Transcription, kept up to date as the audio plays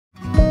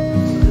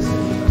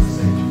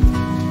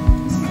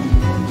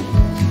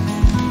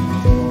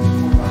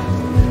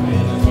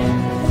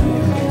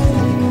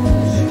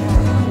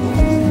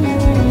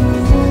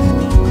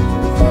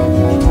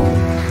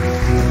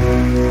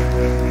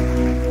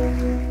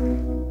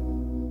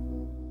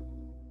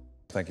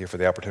Thank you for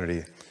the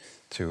opportunity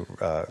to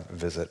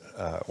visit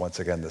once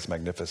again this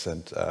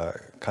magnificent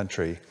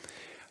country.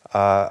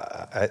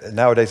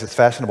 Nowadays it's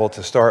fashionable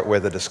to start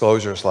with a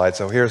disclosure slide,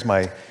 so here's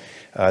my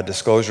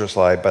disclosure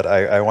slide, but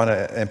I want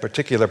to in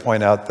particular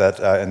point out that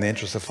in the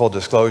interest of full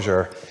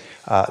disclosure,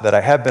 that I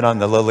have been on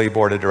the Lilly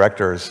board of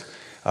directors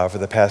for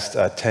the past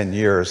 10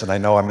 years, and I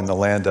know I'm in the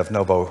land of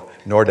Novo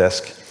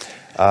Nordisk.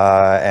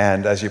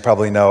 And as you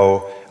probably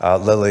know,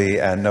 Lilly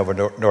and Novo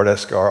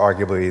Nordisk are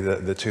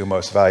arguably the two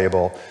most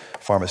valuable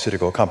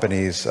pharmaceutical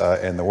companies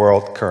in the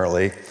world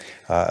currently,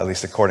 at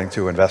least according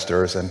to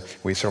investors. And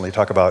we certainly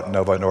talk about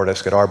Novo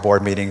Nordisk at our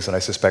board meetings, and I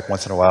suspect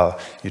once in a while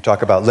you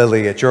talk about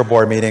Lilly at your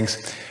board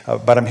meetings.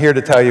 But I'm here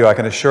to tell you, I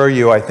can assure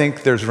you, I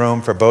think there's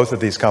room for both of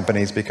these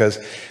companies because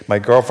my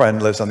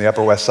girlfriend lives on the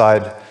Upper West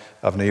Side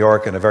of New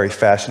York in a very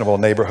fashionable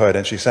neighborhood,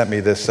 and she sent me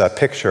this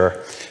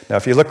picture. Now,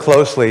 if you look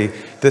closely,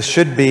 this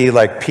should be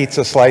like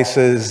pizza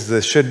slices,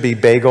 this should be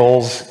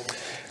bagels,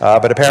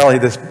 but apparently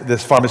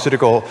this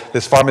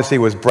pharmacy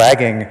was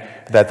bragging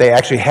that they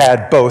actually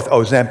had both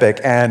Ozempic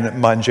and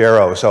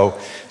Mounjaro,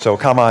 so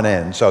come on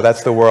in. So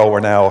that's the world we're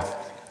now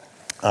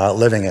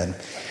living in.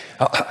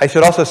 I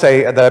should also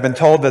say that I've been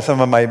told that some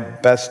of my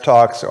best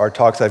talks are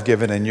talks I've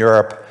given in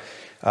Europe,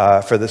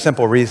 for the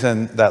simple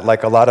reason that,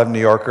 like a lot of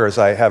New Yorkers,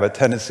 I have a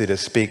tendency to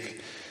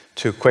speak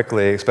too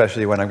quickly,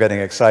 especially when I'm getting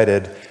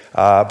excited.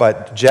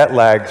 But jet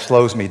lag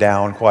slows me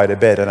down quite a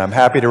bit, and I'm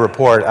happy to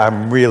report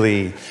I'm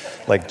really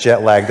like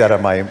jet lagged out of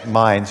my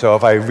mind. So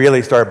if I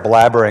really start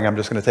blabbering, I'm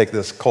just going to take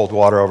this cold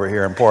water over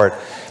here and pour it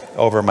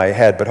over my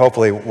head, but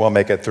hopefully we'll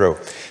make it through.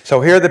 So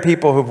here are the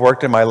people who've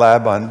worked in my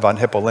lab on von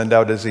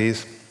Hippel-Lindau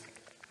disease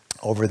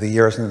over the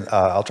years, and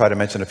I'll try to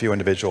mention a few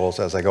individuals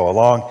as I go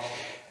along.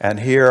 And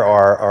here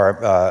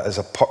is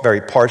a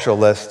very partial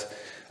list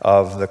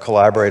of the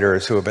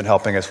collaborators who have been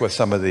helping us with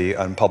some of the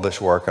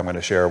unpublished work I'm going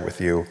to share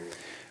with you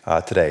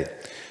today.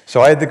 So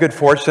I had the good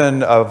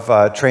fortune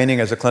of training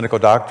as a clinical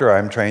doctor.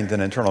 I'm trained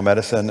in internal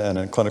medicine and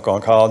in clinical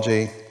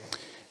oncology.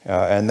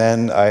 And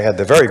then I had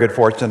the very good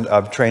fortune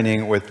of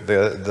training with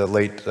the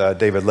late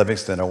David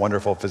Livingston, a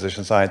wonderful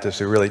physician scientist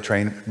who really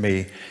trained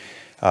me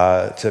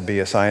to be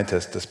a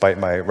scientist, despite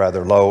my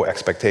rather low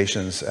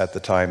expectations at the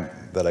time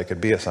that I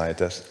could be a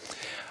scientist.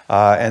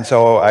 And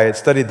so I had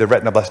studied the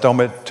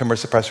retinoblastoma tumor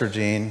suppressor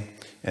gene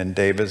in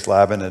David's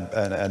lab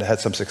and had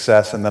some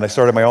success. And then I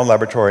started my own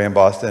laboratory in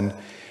Boston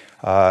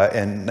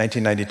in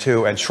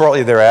 1992. And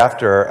shortly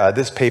thereafter,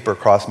 this paper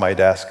crossed my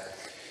desk,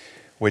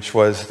 which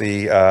was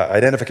the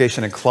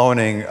identification and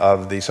cloning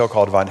of the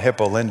so-called von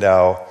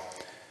Hippel-Lindau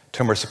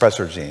tumor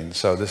suppressor gene.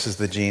 So this is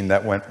the gene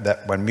that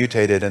when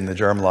mutated in the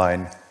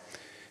germline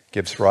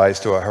gives rise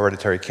to a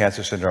hereditary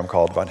cancer syndrome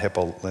called von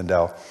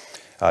Hippel-Lindau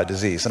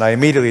disease. And I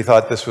immediately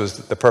thought this was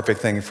the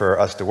perfect thing for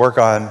us to work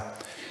on.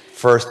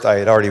 First, I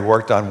had already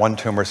worked on one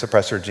tumor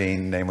suppressor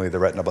gene, namely the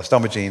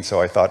retinoblastoma gene,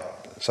 so I thought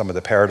some of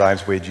the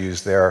paradigms we'd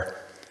used there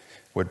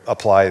would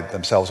apply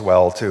themselves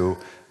well to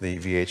the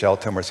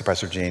VHL tumor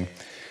suppressor gene.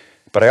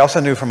 But I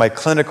also knew from my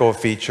clinical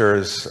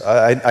features,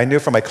 I knew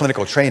from my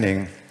clinical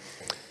training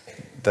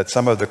that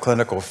some of the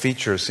clinical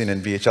features seen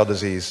in VHL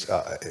disease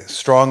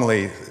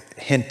strongly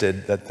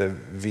hinted that the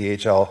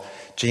VHL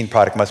gene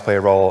product must play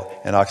a role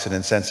in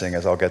oxygen sensing,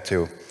 as I'll get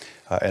to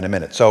in a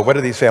minute. So what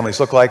do these families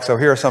look like? So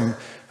here are some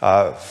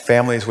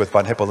families with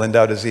von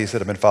Hippel-Lindau disease that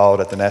have been followed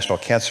at the National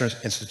Cancer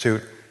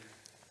Institute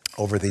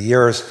over the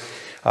years.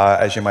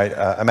 As you might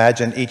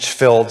imagine, each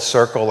filled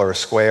circle or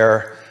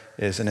square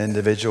is an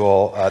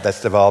individual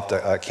that's developed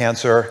a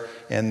cancer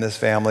in this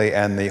family,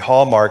 and the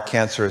hallmark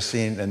cancers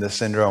seen in this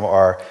syndrome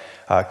are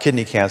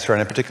kidney cancer,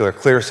 and in particular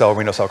clear cell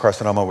renal cell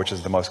carcinoma, which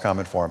is the most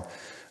common form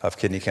of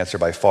kidney cancer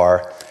by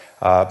far.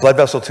 Blood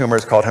vessel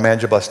tumors called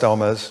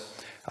hemangioblastomas,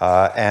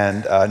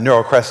 and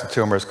neurocrescent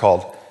tumors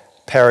called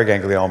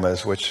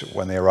paragangliomas, which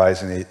when they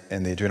arise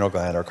in the adrenal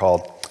gland are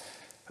called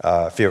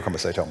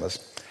pheochromocytomas.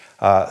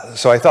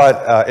 So I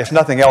thought, if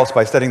nothing else,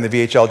 by studying the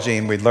VHL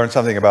gene, we'd learn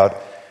something about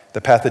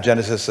the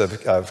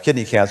pathogenesis of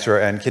kidney cancer,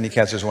 and kidney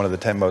cancer is one of the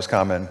 10 most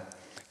common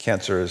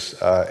cancers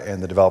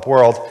in the developed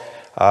world.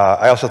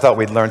 I also thought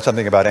we'd learn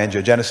something about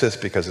angiogenesis,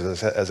 because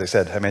as I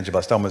said,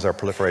 hemangioblastomas are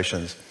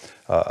proliferations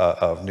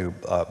of new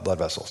blood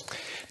vessels.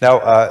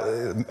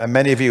 Now,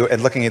 many of you,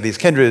 in looking at these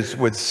kindreds,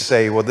 would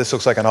say, well, this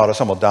looks like an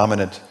autosomal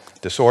dominant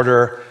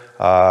disorder.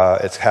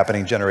 It's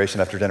happening generation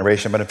after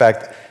generation, but in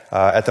fact,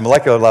 at the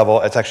molecular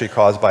level, it's actually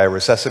caused by a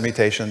recessive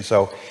mutation.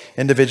 So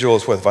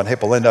individuals with von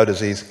Hippel-Lindau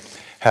disease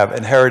have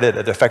inherited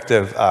a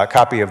defective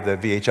copy of the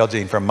VHL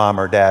gene from mom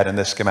or dad. In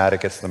this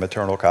schematic, it's the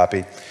maternal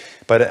copy.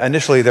 But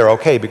initially, they're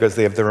okay because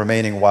they have the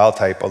remaining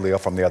wild-type allele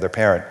from the other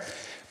parent.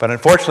 But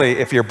unfortunately,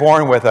 if you're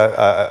born with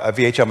a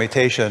VHL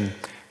mutation,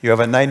 you have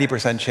a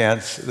 90%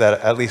 chance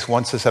that at least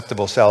one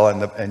susceptible cell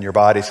in your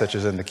body, such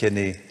as in the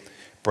kidney,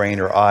 brain,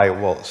 or eye,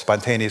 will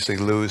spontaneously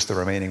lose the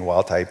remaining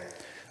wild-type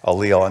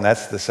allele, and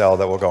that's the cell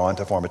that will go on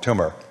to form a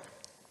tumor.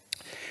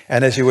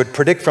 And as you would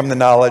predict from the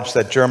knowledge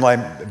that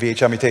germline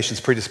VHL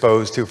mutations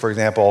predispose to, for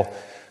example,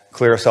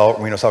 clear cell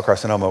renal cell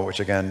carcinoma, which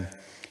again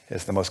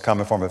is the most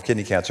common form of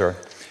kidney cancer,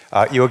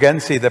 you again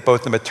see that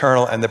both the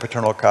maternal and the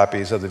paternal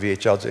copies of the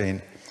VHL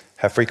gene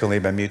have frequently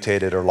been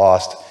mutated or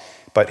lost.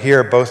 But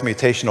here, both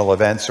mutational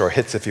events, or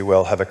hits if you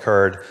will, have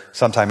occurred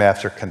sometime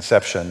after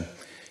conception,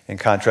 in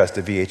contrast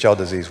to VHL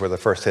disease, where the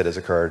first hit has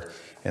occurred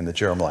in the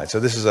germline. So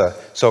this is a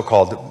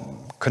so-called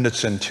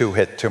Knudsen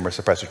 2-hit tumor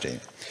suppressor gene.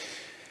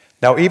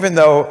 Now, even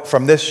though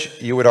from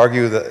this you would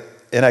argue that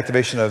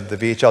inactivation of the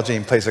VHL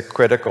gene plays a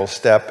critical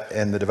step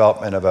in the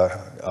development of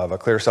a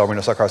clear cell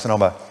renal cell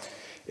carcinoma,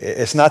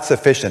 it's not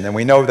sufficient. And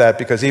we know that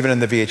because even in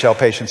the VHL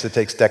patients, it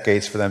takes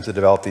decades for them to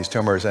develop these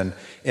tumors. And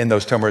in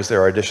those tumors,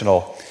 there are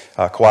additional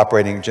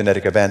cooperating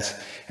genetic events.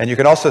 And you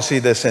can also see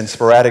this in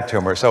sporadic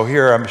tumors. So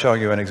here I'm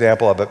showing you an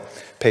example of a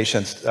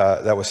patient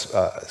that was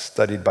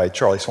studied by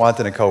Charlie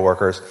Swanton and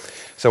co-workers.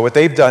 So what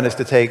they've done is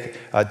to take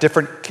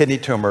different kidney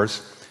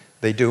tumors.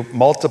 They do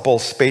multiple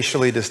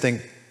spatially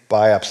distinct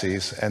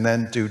biopsies and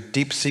then do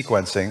deep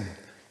sequencing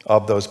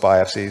of those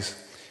biopsies.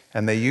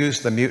 And they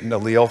use the mutant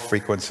allele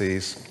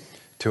frequencies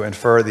to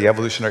infer the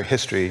evolutionary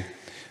history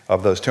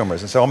of those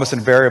tumors. And so almost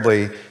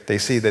invariably, they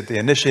see that the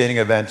initiating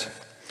event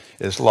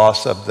is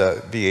loss of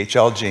the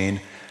VHL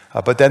gene,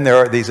 but then there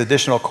are these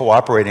additional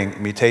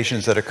cooperating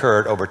mutations that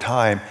occurred over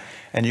time.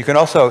 And you can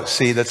also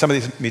see that some of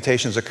these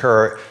mutations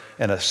occur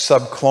in a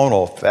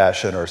subclonal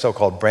fashion, or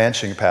so-called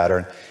branching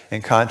pattern,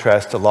 in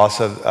contrast to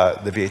loss of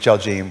the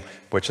VHL gene,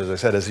 which, as I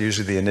said, is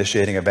usually the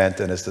initiating event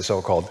and is the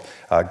so-called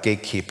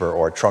gatekeeper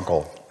or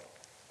truncal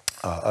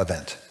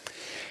event.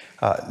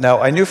 Now,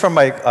 I knew from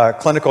my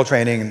clinical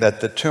training that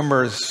the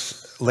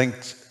tumors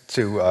linked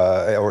to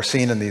or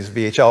seen in these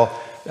VHL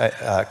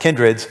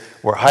kindreds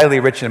were highly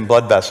rich in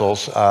blood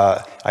vessels.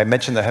 I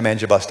mentioned the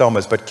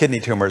hemangioblastomas, but kidney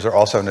tumors are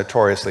also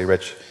notoriously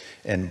rich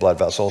in blood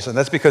vessels. And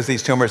that's because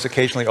these tumors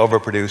occasionally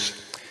overproduce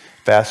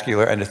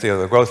vascular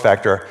endothelial growth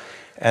factor.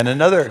 And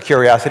another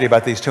curiosity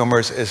about these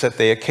tumors is that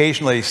they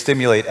occasionally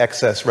stimulate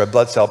excess red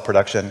blood cell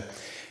production.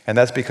 And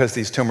that's because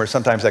these tumors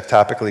sometimes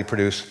ectopically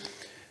produce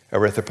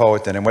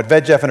erythropoietin. And what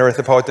VEGF and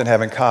erythropoietin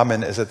have in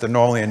common is that they're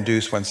normally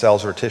induced when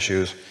cells or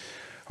tissues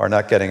are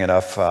not getting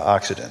enough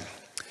oxygen.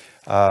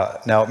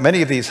 Now,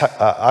 many of these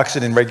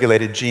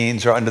oxygen-regulated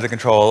genes are under the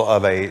control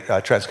of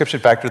a transcription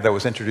factor that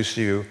was introduced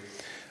to you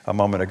a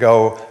moment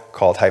ago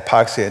called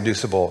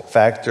hypoxia-inducible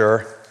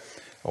factor,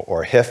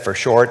 or HIF for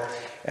short.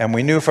 And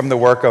we knew from the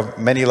work of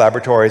many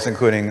laboratories,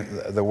 including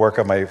the work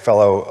of my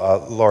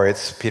fellow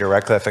laureates, Peter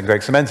Radcliffe and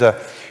Greg Semenza,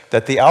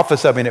 that the alpha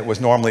subunit was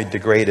normally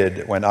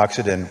degraded when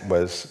oxygen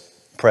was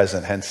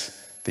present,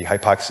 hence the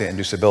hypoxia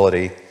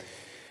inducibility,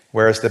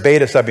 whereas the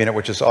beta subunit,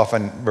 which is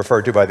often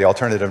referred to by the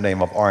alternative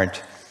name of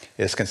ARNT,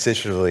 is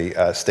constitutively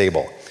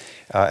stable.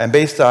 And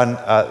based on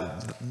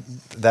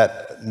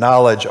that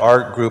knowledge,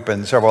 our group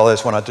and several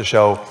others went on to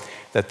show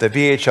that the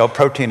VHL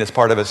protein is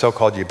part of a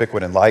so-called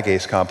ubiquitin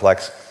ligase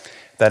complex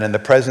that in the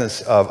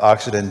presence of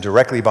oxygen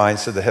directly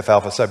binds to the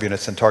HIF-alpha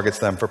subunits and targets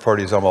them for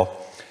proteasomal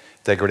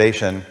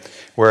degradation,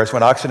 whereas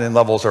when oxygen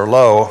levels are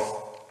low,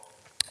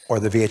 or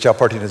the VHL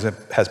protein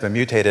has been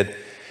mutated,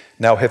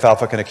 now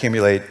HIF-alpha can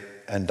accumulate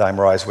and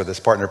dimerize with its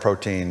partner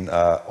protein,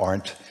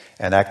 ARNT,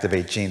 and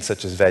activate genes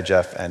such as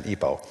VEGF and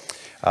EPO.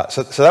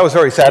 So that was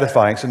very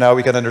satisfying. So now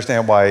we can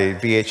understand why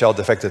VHL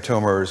defective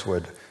tumors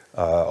would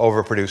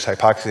overproduce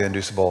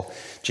hypoxia-inducible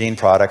gene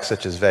products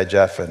such as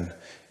VEGF and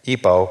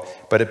EPO.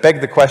 But it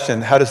begged the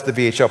question, how does the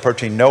VHL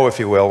protein know, if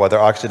you will, whether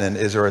oxygen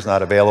is or is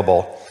not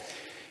available,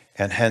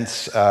 and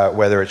hence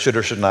whether it should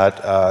or should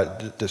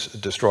not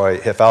destroy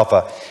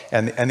HIF-alpha?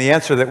 And the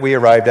answer that we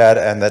arrived at,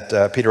 and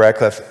that Peter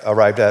Radcliffe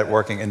arrived at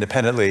working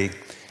independently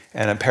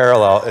and in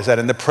parallel, is that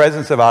in the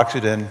presence of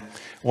oxygen,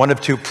 one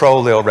of two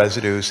pro-allele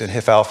residues in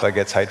HIF-alpha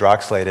gets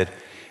hydroxylated,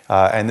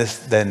 and this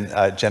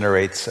then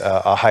generates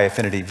a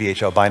high-affinity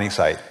VHL binding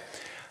site.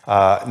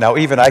 Now,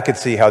 even I could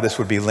see how this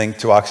would be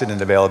linked to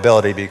oxygen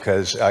availability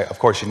because, of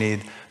course, you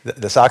need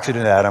this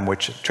oxygen atom,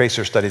 which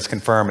tracer studies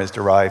confirm is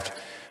derived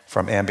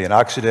from ambient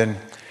oxygen.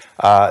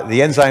 The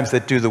enzymes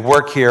that do the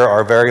work here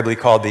are variably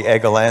called the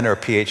EGLN or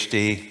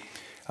PhD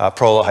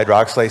prolyl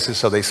hydroxylases,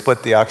 so they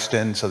split the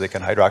oxygen so they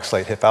can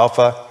hydroxylate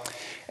HIF-alpha.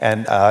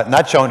 And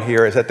not shown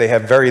here is that they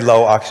have very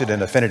low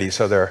oxygen affinity,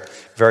 so they're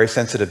very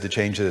sensitive to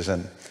changes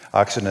in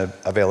oxygen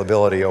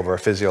availability over a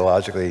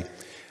physiologically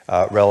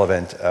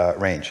relevant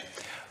range.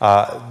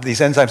 These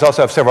enzymes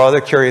also have several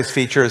other curious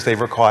features. They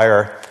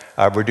require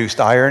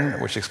reduced iron,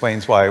 which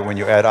explains why when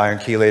you add iron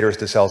chelators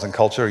to cells in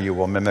culture, you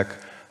will mimic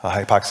a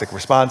hypoxic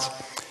response.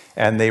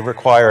 And they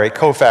require a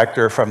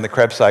cofactor from the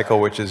Krebs cycle,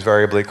 which is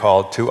variably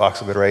called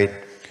 2-oxyglutarate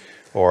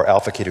or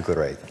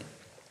alpha-ketoglutarate.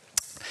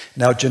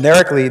 Now,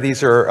 generically,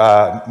 these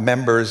are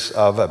members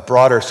of a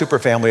broader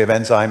superfamily of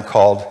enzyme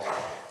called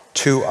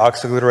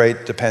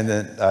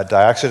 2-oxyglutarate-dependent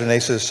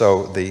dioxygenases.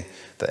 So the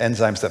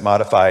enzymes that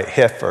modify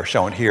HIF are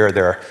shown here.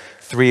 There are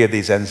 3 of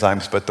these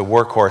enzymes, but the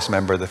workhorse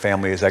member of the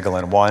family is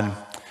EGLN1.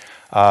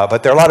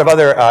 But there are a lot of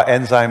other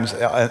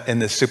enzymes in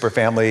this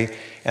superfamily,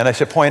 and I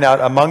should point out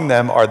among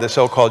them are the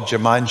so-called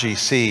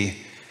Jumanji-C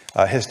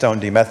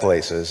histone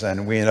demethylases.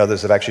 And we and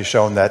others have actually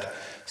shown that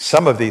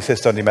some of these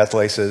histone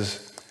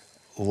demethylases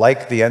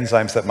like the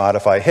enzymes that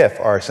modify HIF,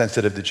 are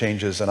sensitive to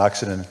changes in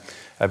oxygen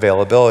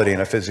availability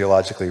in a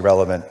physiologically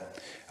relevant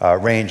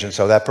range. And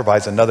so that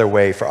provides another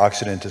way for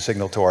oxygen to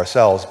signal to our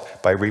cells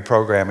by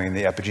reprogramming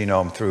the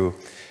epigenome through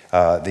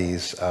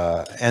these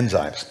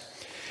enzymes.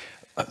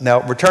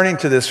 Now, returning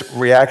to this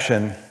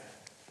reaction,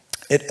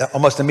 it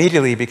almost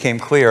immediately became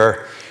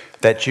clear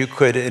that you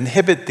could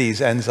inhibit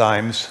these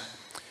enzymes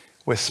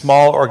with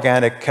small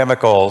organic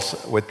chemicals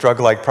with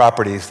drug-like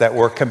properties that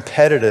were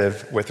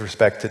competitive with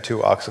respect to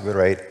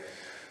 2-oxyglutarate,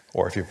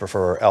 or if you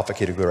prefer,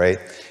 alpha-ketoglutarate.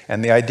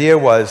 And the idea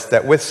was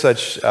that with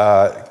such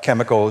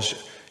chemicals,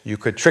 you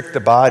could trick the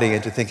body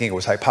into thinking it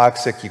was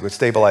hypoxic, you could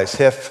stabilize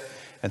HIF,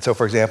 and so,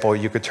 for example,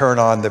 you could turn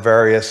on the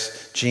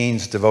various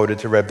genes devoted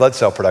to red blood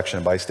cell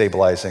production by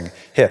stabilizing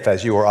HIF,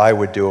 as you or I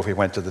would do if we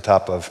went to the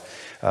top of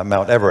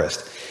Mount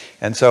Everest.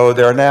 And so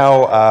there are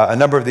now a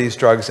number of these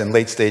drugs in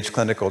late-stage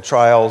clinical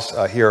trials.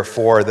 Here are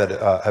 4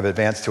 that have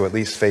advanced to at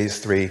least phase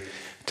 3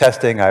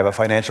 testing. I have a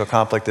financial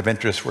conflict of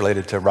interest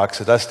related to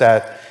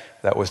roxadustat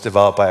that was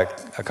developed by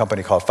a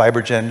company called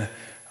FibroGen.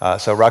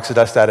 So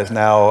roxadustat is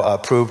now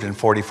approved in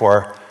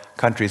 44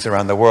 countries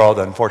around the world.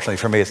 Unfortunately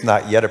for me, it's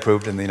not yet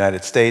approved in the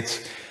United States.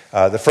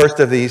 The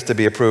first of these to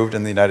be approved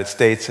in the United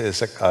States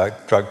is a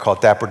drug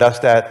called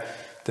daprodustat,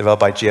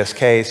 developed by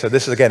GSK. So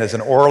this, again, is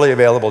an orally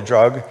available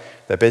drug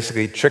that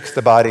basically tricks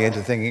the body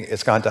into thinking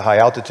it's gone to high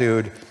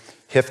altitude,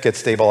 HIF gets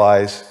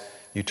stabilized,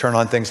 you turn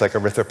on things like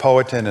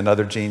erythropoietin and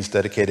other genes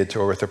dedicated to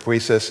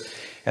erythropoiesis.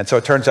 And so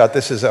it turns out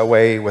this is a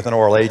way with an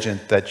oral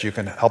agent that you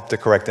can help to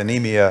correct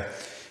anemia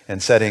in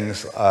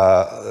settings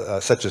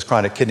such as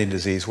chronic kidney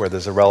disease where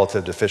there's a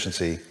relative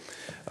deficiency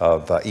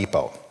of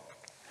EPO.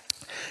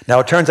 Now,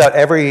 it turns out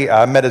every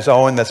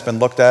metazoan that's been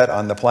looked at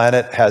on the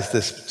planet has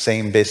this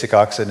same basic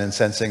oxygen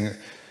sensing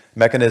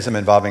mechanism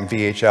involving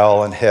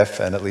VHL and HIF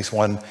and at least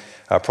one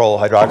prolyl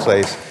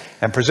hydroxylase.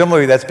 And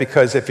presumably that's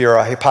because if you're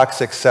a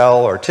hypoxic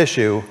cell or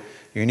tissue,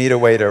 you need a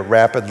way to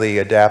rapidly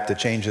adapt to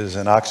changes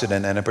in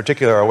oxygen, and in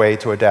particular a way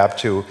to adapt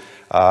to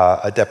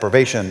a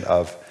deprivation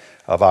of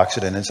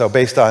oxygen. And so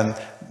based on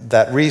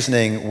that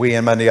reasoning, we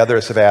and many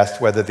others have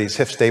asked whether these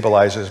HIF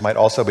stabilizers might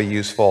also be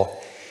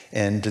useful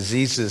in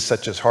diseases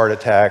such as heart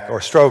attack or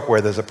stroke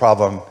where there's a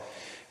problem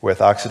with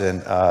oxygen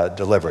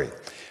delivery.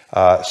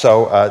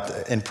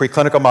 In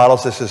preclinical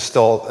models, this is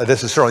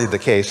certainly the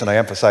case, and I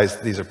emphasize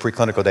these are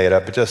preclinical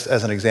data, but just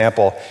as an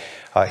example,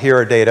 here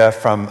are data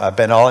from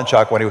Ben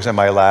Olenchuk when he was in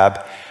my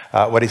lab.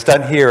 What he's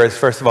done here is,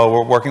 first of all,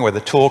 we're working with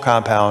a tool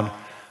compound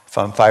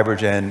from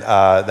FibroGen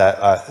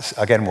that,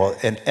 again, will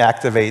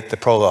inactivate the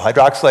prolyl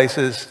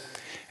hydroxylases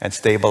and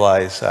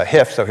stabilize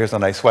HIF. So here's a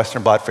nice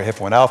Western blot for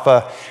HIF-1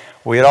 alpha.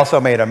 We had also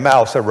made a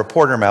mouse, a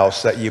reporter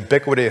mouse, that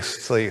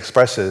ubiquitously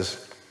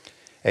expresses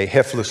a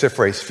HIF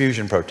luciferase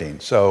fusion protein.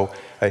 So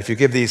if you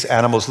give these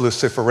animals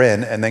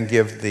luciferin and then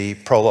give the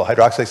prolyl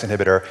hydroxylase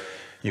inhibitor,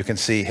 you can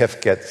see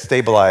HIF get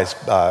stabilized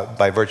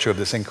by virtue of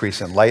this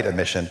increase in light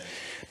emission.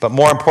 But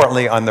more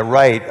importantly, on the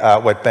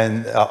right, what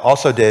Ben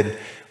also did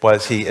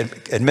was he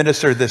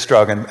administered this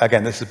drug, and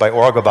again, this is by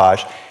oral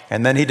gavage,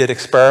 and then he did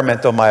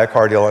experimental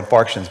myocardial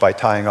infarctions by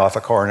tying off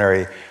a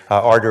coronary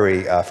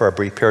artery for a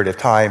brief period of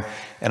time.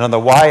 And on the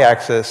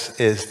y-axis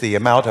is the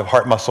amount of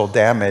heart muscle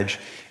damage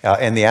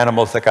in the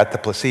animals that got the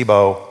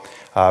placebo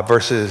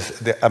versus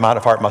the amount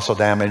of heart muscle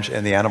damage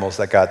in the animals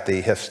that got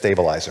the HIF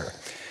stabilizer.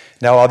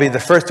 Now, I'll be the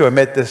first to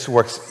admit this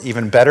works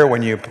even better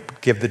when you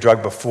give the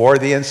drug before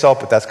the insult,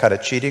 but that's kind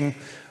of cheating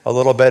a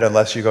little bit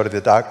unless you go to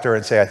the doctor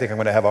and say, I think I'm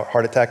going to have a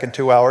heart attack in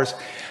 2 hours.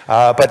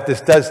 But this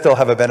does still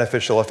have a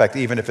beneficial effect,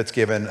 even if it's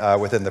given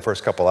within the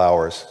first couple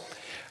hours.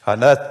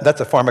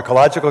 That's a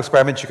pharmacological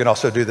experiment. You can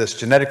also do this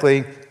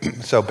genetically.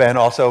 So Ben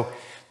also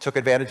took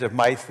advantage of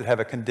mice that have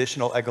a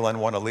conditional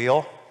EGLN1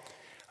 allele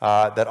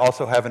that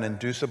also have an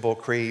inducible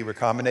Cre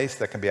recombinase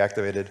that can be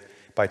activated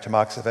by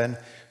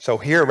tamoxifen. So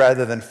here,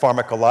 rather than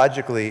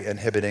pharmacologically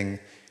inhibiting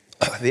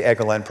the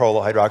EGLN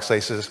prolyl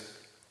hydroxylases,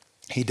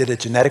 he did it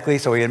genetically.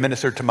 So he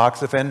administered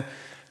tamoxifen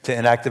to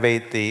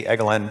inactivate the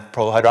EGLN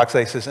prolyl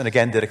hydroxylases, and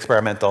again did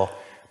experimental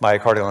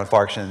myocardial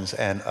infarctions,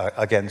 and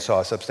again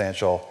saw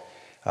substantial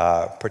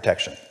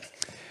protection.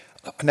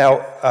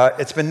 Now,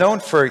 it's been known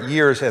for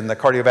years in the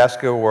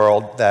cardiovascular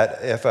world that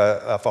if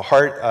a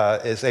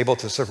heart is able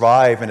to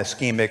survive an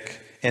ischemic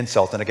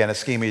insult, and again,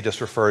 ischemia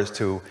just refers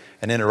to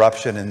an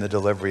interruption in the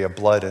delivery of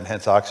blood and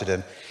hence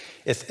oxygen,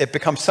 it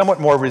becomes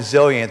somewhat more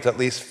resilient, at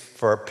least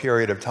for a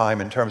period of time,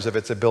 in terms of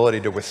its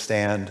ability to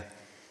withstand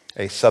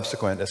a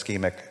subsequent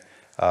ischemic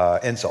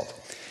insult.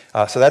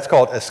 So that's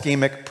called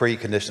ischemic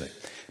preconditioning.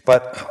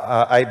 But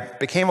I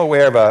became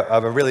aware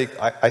of a really,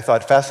 I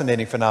thought,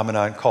 fascinating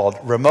phenomenon called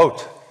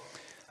remote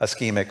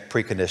ischemic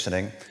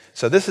preconditioning.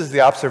 So this is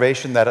the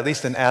observation that, at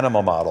least in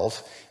animal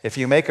models, if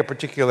you make a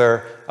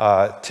particular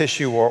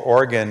tissue or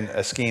organ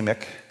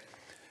ischemic,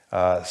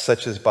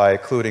 such as by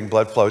occluding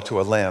blood flow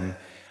to a limb,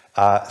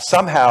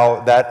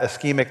 somehow that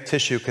ischemic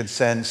tissue can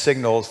send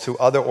signals to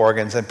other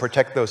organs and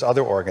protect those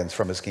other organs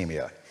from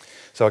ischemia.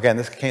 So again,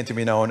 this came to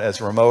be known as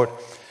remote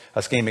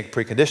ischemic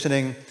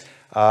preconditioning.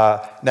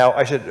 Now,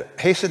 I should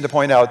hasten to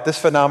point out this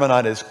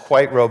phenomenon is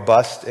quite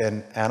robust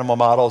in animal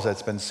models.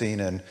 It's been seen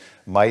in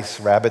mice,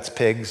 rabbits,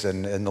 pigs,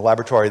 and in the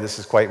laboratory this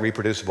is quite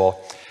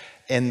reproducible.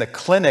 In the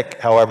clinic,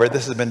 however,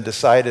 this has been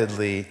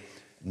decidedly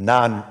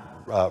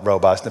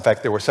non-robust. In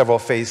fact, there were several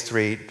phase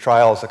 3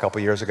 trials a couple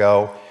years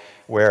ago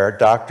where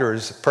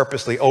doctors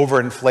purposely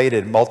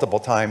overinflated multiple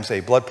times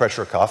a blood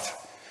pressure cuff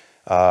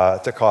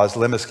to cause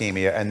limb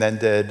ischemia, and then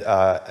did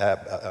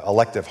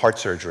elective heart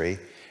surgery.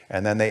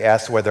 And then they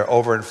asked whether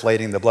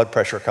overinflating the blood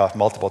pressure cuff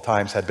multiple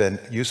times had been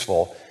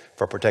useful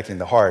for protecting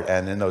the heart.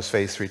 And in those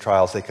phase 3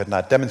 trials, they could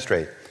not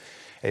demonstrate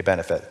a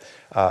benefit.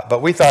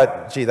 But we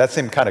thought, gee, that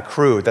seemed kind of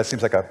crude. That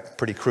seems like a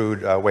pretty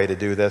crude way to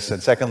do this.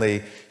 And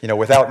secondly,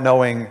 without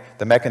knowing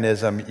the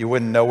mechanism, you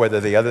wouldn't know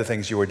whether the other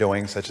things you were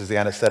doing, such as the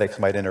anesthetics,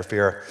 might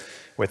interfere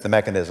with the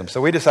mechanism.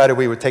 So we decided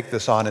we would take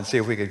this on and see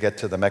if we could get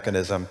to the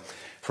mechanism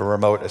for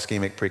remote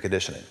ischemic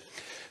preconditioning.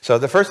 So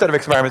the first set of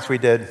experiments we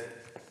did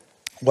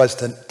was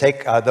to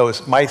take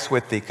those mice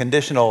with the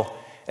conditional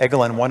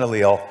EGLN1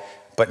 allele,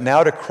 but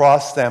now to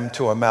cross them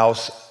to a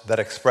mouse that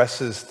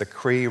expresses the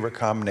Cre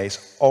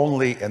recombinase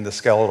only in the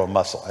skeletal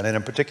muscle, and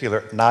in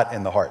particular, not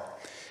in the heart.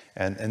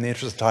 And in the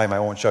interest of time, I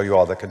won't show you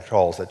all the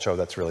controls that show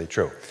that's really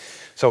true.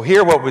 So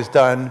here what was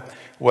done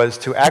was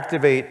to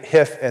activate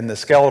HIF in the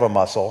skeletal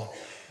muscle,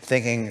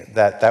 thinking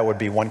that that would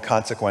be one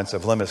consequence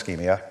of limb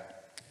ischemia.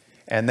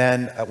 And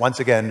then, once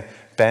again,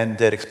 Ben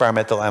did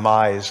experimental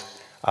MIs,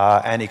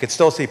 and he could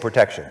still see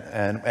protection.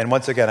 And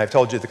once again, I've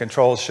told you the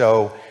controls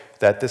show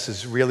that this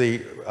is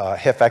really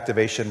HIF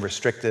activation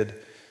restricted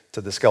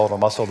to the skeletal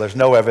muscle. There's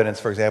no evidence,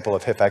 for example,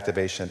 of HIF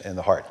activation in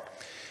the heart.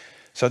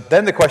 So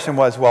then the question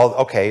was, well,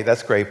 okay,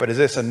 that's great, but is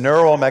this a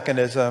neural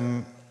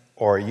mechanism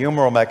or a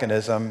humoral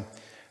mechanism?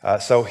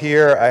 So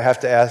here I have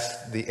to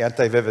ask the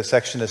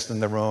anti-vivisectionist in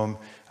the room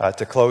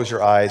to close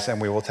your eyes,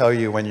 and we will tell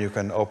you when you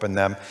can open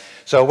them.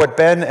 So what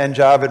Ben and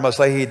Javed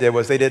Moslehi did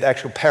was they did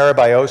actual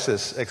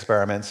parabiosis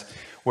experiments,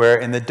 where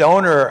in the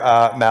donor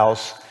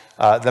mouse,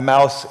 the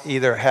mouse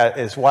either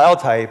is wild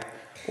type,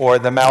 or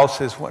the mouse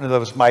is one of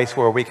those mice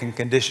where we can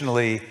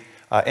conditionally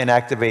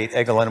inactivate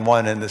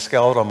EGLN1 in the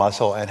skeletal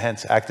muscle and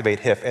hence activate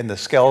HIF in the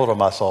skeletal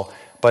muscle.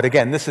 But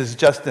again, this is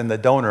just in the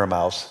donor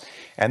mouse.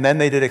 And then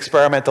they did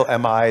experimental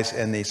MIs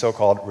in the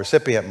so-called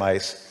recipient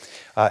mice.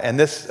 And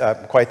this,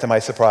 quite to my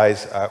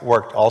surprise,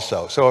 worked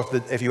also. So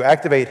if you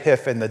activate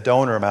HIF in the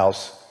donor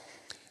mouse,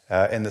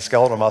 in the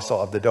skeletal muscle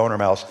of the donor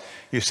mouse,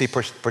 you see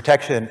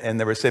protection in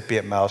the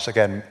recipient mouse,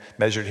 again,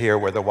 measured here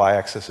where the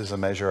y-axis is a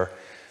measure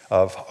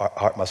of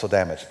heart muscle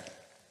damage.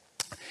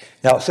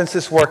 Now, since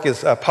this work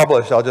is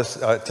published, I'll just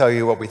tell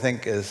you what we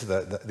think is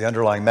the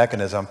underlying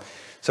mechanism.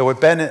 So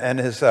what Ben and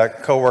his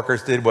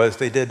co-workers did was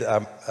they did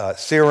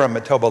serum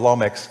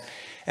metabolomics,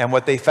 and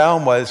what they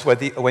found was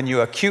when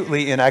you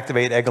acutely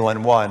inactivate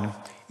EGLN1,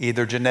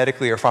 either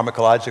genetically or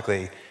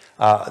pharmacologically,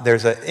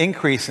 there's an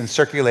increase in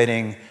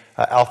circulating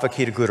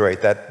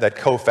alpha-ketoglutarate, that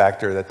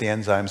cofactor that the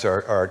enzymes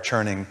are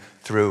churning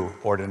through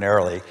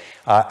ordinarily.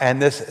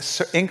 And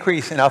this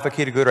increase in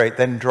alpha-ketoglutarate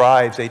then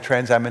drives a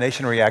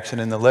transamination reaction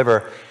in the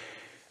liver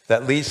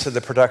that leads to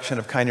the production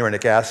of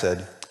kynureninic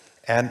acid.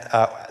 And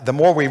the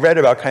more we read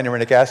about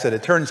kynureninic acid,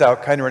 it turns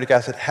out kynureninic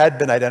acid had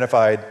been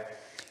identified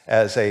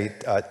as a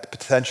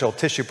potential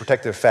tissue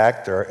protective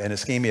factor in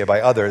ischemia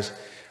by others,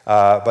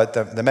 but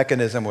the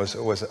mechanism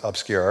was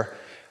obscure.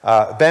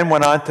 Ben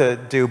went on to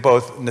do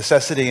both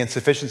necessity and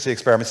sufficiency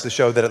experiments to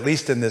show that at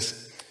least in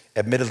this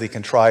admittedly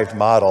contrived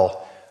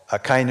model,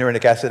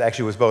 kynureninic acid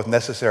actually was both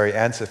necessary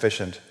and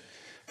sufficient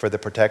for the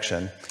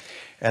protection.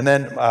 And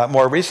then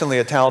more recently,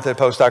 a talented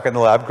postdoc in the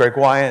lab, Greg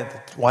Wyant,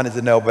 wanted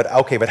to know, but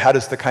how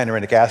does the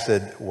kynureninic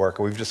acid work?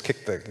 We've just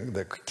kicked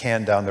the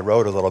can down the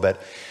road a little bit.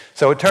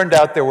 So it turned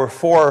out there were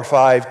 4 or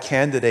 5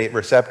 candidate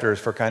receptors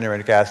for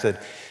kynureninic acid,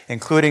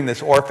 including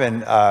this orphan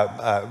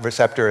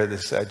receptor,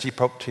 this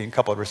G-protein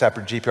coupled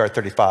receptor,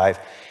 GPR35.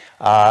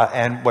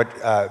 And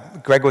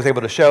what Greg was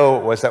able to show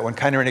was that when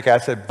kynureninic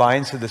acid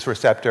binds to this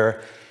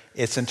receptor,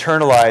 it's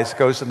internalized,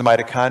 goes to the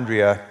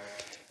mitochondria,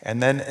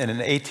 and then in an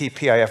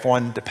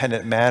ATP-IF1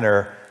 dependent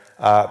manner,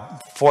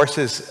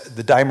 forces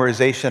the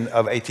dimerization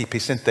of ATP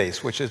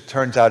synthase, which it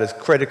turns out is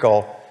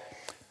critical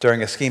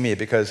during ischemia,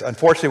 because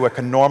unfortunately what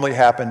can normally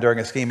happen during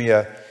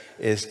ischemia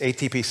is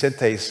ATP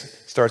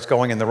synthase starts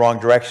going in the wrong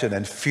direction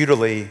and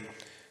futilely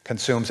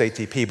consumes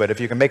ATP. But if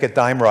you can make it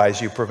dimerize,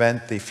 you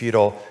prevent the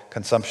futile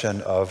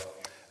consumption of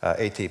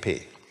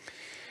ATP.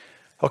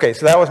 Okay,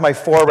 so that was my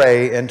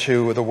foray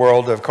into the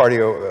world of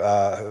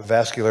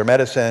cardiovascular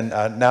medicine.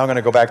 Now I'm going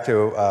to go back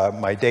to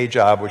my day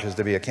job, which is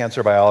to be a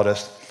cancer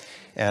biologist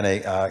and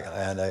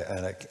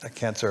a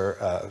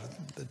cancer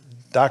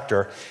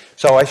doctor.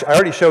 So I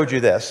already showed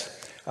you this.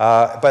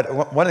 But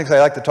one of the things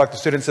I like to talk to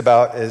students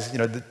about is,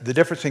 the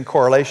difference between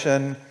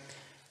correlation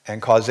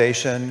and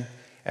causation.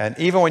 And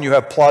even when you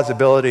have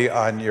plausibility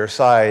on your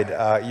side,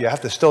 you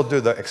have to still do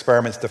the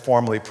experiments to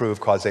formally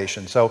prove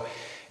causation. So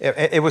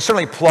it was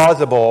certainly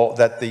plausible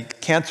that the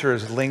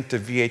cancers linked to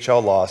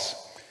VHL loss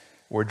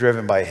were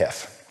driven by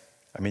HIF.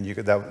 I mean,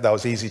 that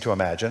was easy to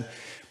imagine.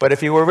 But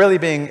if you were really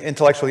being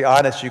intellectually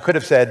honest, you could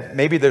have said,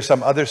 maybe there's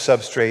some other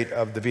substrate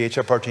of the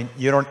VHL protein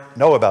you don't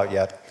know about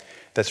yet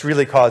that's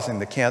really causing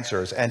the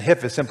cancers. And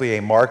HIF is simply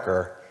a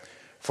marker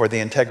for the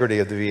integrity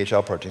of the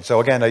VHL protein. So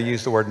again, I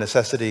used the word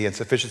necessity and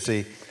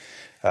sufficiency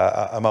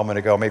a moment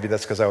ago. Maybe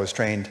that's because I was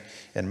trained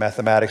in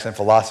mathematics and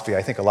philosophy.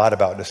 I think a lot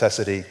about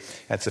necessity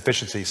and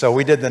sufficiency. So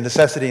we did the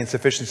necessity and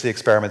sufficiency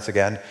experiments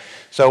again.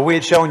 So we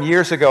had shown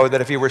years ago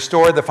that if you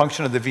restore the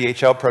function of the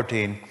VHL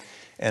protein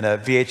in a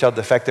VHL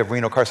defective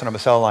renal carcinoma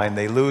cell line,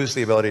 they lose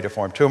the ability to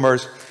form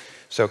tumors.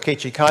 So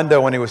Keiichi Kondo,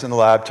 when he was in the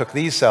lab, took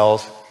these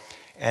cells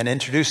and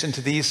introduced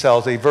into these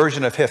cells a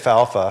version of HIF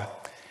alpha,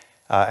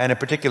 and in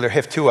particular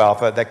HIF2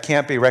 alpha, that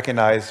can't be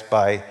recognized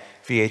by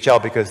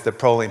VHL because the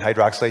proline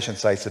hydroxylation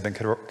sites have been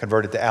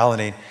converted to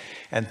alanine,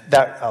 and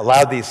that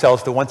allowed these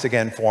cells to once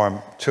again form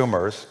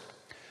tumors.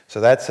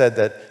 So that said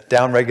that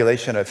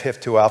downregulation of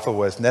HIF2 alpha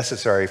was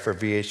necessary for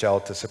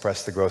VHL to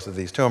suppress the growth of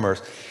these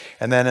tumors.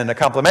 And then in a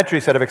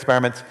complementary set of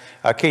experiments,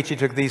 Keiichi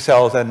took these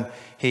cells and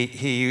he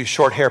used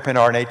short hairpin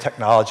RNA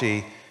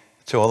technology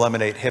to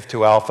eliminate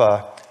HIF2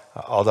 alpha,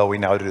 although we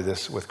now do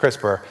this with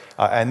CRISPR.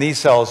 And these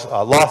cells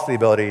lost the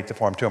ability to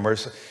form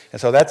tumors.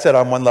 And so that said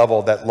on one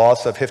level that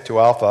loss of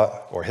HIF2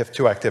 alpha, or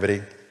HIF2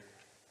 activity,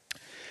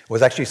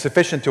 was actually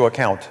sufficient to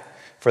account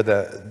for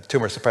the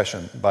tumor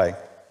suppression by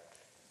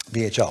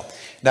VHL.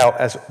 Now,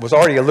 as was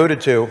already alluded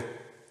to,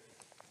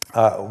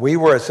 we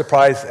were as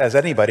surprised as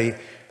anybody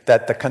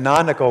that the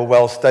canonical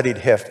well-studied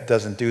HIF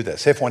doesn't do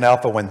this. HIF1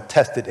 alpha, when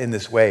tested in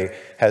this way,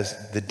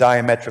 has the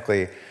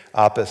diametrically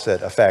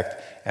opposite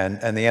effect.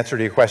 And the answer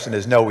to your question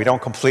is no, we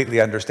don't completely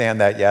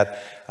understand that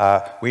yet.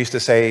 We used to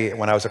say,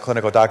 when I was a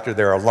clinical doctor,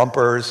 there are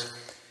lumpers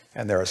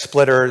and there are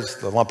splitters.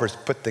 The lumpers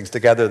put things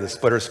together, the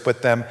splitters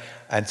split them.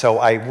 And so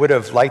I would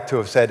have liked to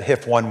have said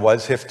HIF1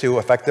 was HIF2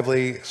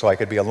 effectively, so I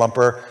could be a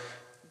lumper.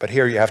 But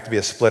here you have to be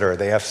a splitter.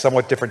 They have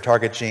somewhat different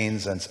target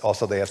genes, and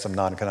also they have some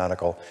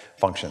non-canonical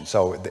functions.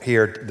 So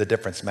here, the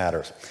difference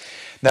matters.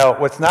 Now,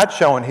 what's not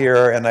shown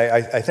here, and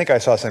I think I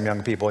saw some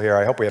young people here.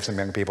 I hope we have some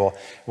young people.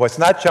 What's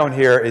not shown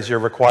here is your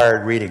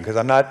required reading, because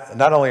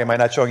not only am I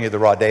not showing you the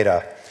raw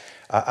data,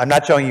 I'm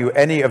not showing you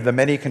any of the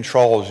many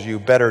controls you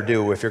better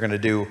do if you're going to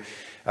do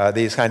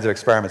these kinds of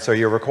experiments. So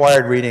your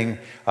required reading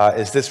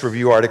is this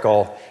review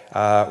article,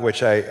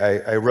 which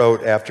I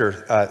wrote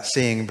after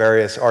seeing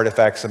various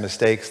artifacts and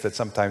mistakes that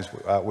sometimes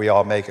we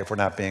all make if we're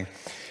not being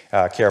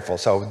careful.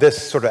 So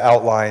this sort of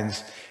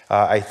outlines,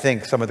 I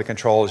think, some of the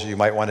controls you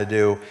might want to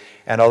do.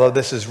 And although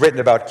this is written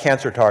about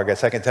cancer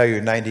targets, I can tell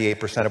you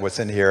 98% of what's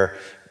in here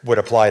would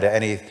apply to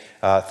any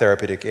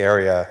therapeutic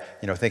area,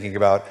 thinking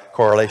about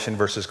correlation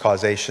versus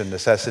causation,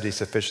 necessity,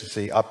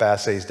 sufficiency, up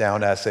assays,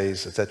 down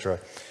assays, et cetera,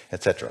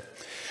 et cetera.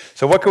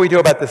 So what can we do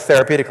about this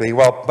therapeutically?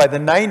 Well, by the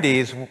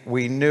 90s,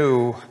 we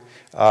knew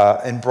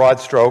in broad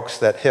strokes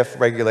that HIF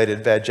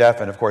regulated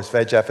VEGF, and of course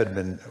VEGF had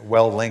been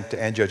well linked to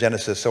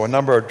angiogenesis, so a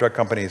number of drug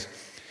companies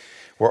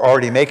were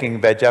already making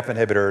VEGF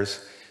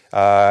inhibitors,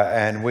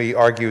 and we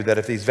argued that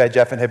if these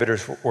VEGF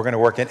inhibitors were going to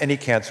work in any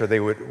cancer, they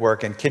would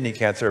work in kidney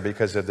cancer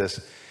because of this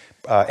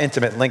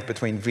intimate link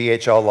between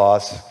VHL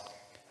loss,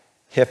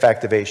 HIF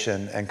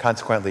activation, and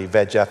consequently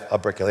VEGF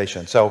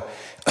upregulation. So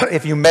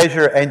if you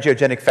measure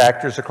angiogenic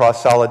factors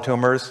across solid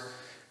tumors,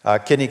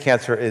 kidney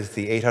cancer is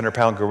the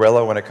 800-pound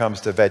gorilla when it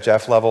comes to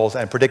VEGF levels,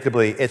 and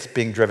predictably it's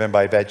being driven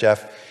by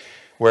VEGF,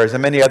 whereas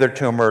in many other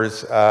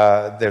tumors,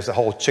 there's a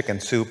whole chicken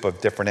soup of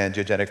different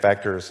angiogenic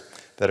factors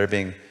that are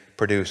being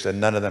produced,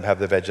 and none of them have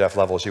the VEGF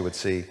levels you would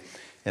see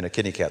in a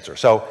kidney cancer.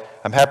 So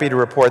I'm happy to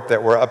report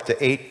that we're up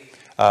to 8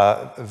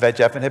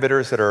 VEGF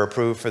inhibitors that are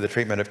approved for the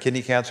treatment of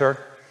kidney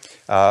cancer.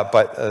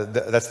 But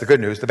that's the good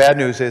news. The bad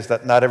news is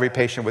that not every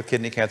patient with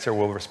kidney cancer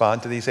will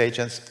respond to these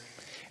agents,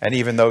 and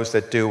even those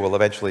that do will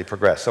eventually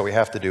progress. So we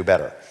have to do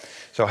better.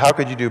 So how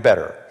could you do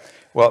better?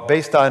 Well,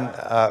 based on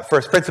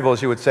first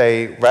principles, you would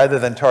say, rather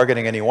than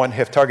targeting any one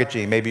HIF target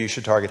gene, maybe you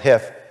should target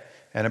HIF.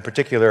 And in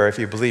particular, if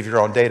you believe your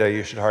own data,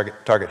 you should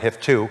target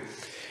HIF2.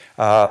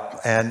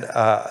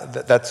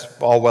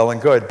 That's all well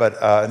and good, but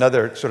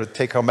another sort of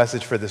take-home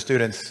message for the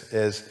students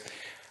is,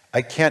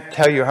 I can't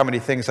tell you how many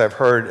things I've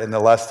heard in the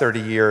last 30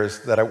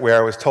 years where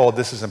I was told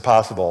this is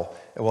impossible,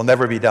 it will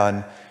never be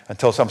done,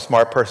 until some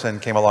smart person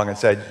came along and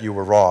said you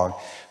were wrong.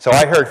 So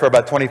I heard for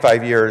about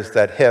 25 years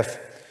that HIF,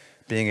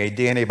 being a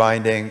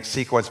DNA-binding,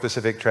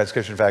 sequence-specific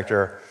transcription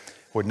factor,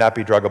 would not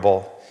be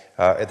druggable,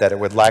 that it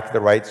would lack the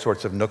right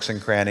sorts of nooks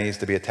and crannies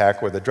to be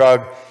attacked with a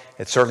drug.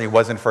 It certainly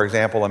wasn't, for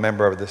example, a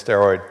member of the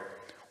steroid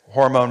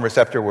hormone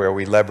receptor, where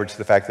we leverage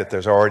the fact that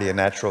there's already a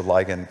natural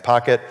ligand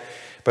pocket.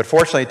 But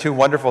fortunately, 2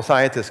 wonderful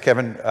scientists,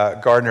 Kevin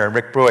Gardner and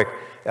Rick Bruick,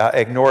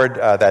 ignored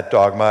that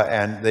dogma,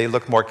 and they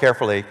looked more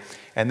carefully,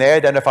 and they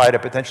identified a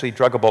potentially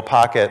druggable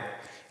pocket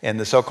in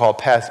the so-called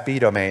PAS-B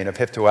domain of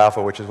HIF2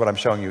 alpha, which is what I'm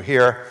showing you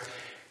here.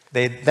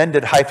 They then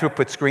did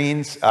high-throughput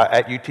screens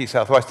at UT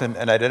Southwestern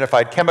and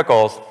identified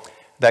chemicals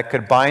that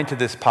could bind to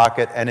this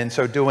pocket, and in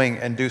so doing,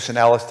 induce an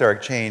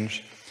allosteric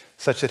change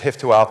such that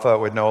HIF2 alpha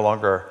would no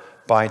longer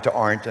bind to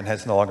ARNT and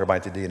hence no longer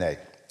bind to DNA.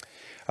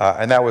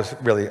 And that was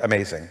really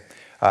amazing.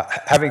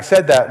 Having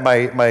said that,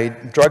 my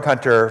drug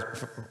hunter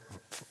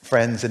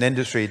friends in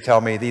industry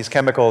tell me these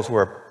chemicals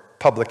were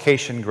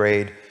publication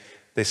grade.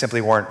 They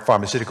simply weren't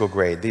pharmaceutical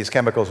grade. These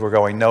chemicals were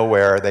going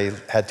nowhere. They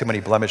had too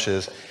many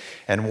blemishes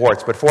and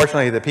warts. But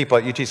fortunately, the people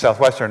at UT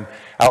Southwestern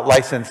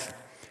out-licensed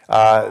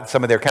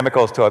some of their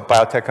chemicals to a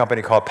biotech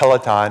company called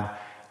Peloton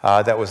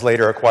that was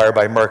later acquired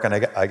by Merck, and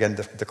I again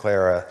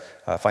declare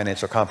a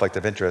financial conflict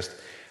of interest.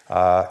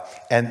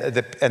 And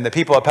the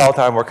people at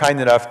Peloton were kind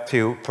enough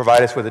to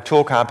provide us with a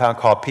tool compound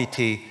called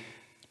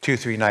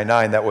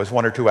PT2399 that was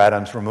 1 or 2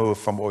 atoms removed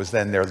from what was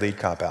then their lead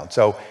compound.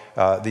 So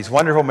these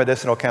wonderful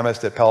medicinal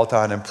chemists at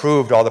Peloton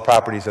improved all the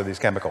properties of these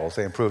chemicals.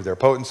 They improved their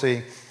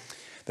potency,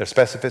 their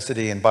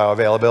specificity and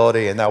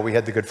bioavailability, and now we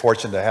had the good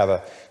fortune to have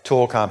a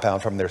tool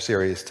compound from their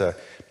series to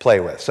play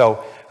with.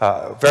 So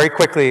very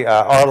quickly,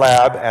 our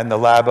lab and the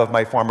lab of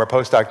my former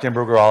postdoc, Jim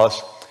Brugalis,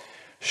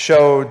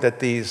 showed that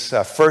these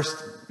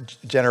first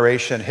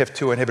generation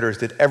HIF-2 inhibitors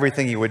did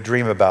everything you would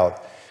dream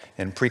about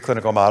in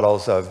preclinical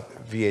models of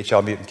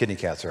VHL mutant kidney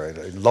cancer.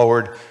 It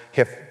lowered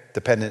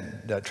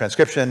HIF-dependent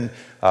transcription,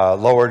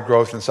 lowered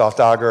growth in soft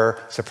agar,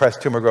 suppressed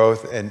tumor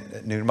growth in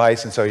nude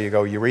mice, and so you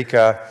go,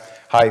 eureka,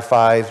 high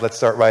five, let's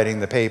start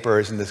writing the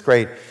papers, and this is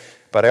great.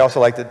 But I also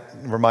like to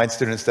remind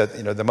students that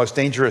the most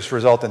dangerous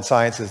result in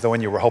science is the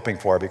one you were hoping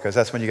for, because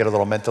that's when you get a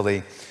little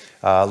mentally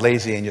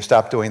lazy and you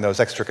stop doing those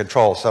extra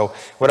controls. So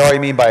what do I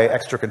mean by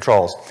extra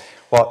controls?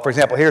 Well, for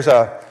example, here's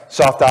a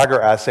soft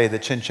agar assay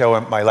that Chin-Cho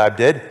in my lab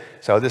did.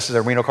 So this is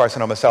a renal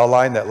carcinoma cell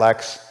line that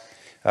lacks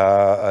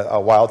a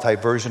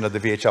wild-type version of the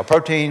VHL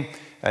protein,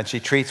 and she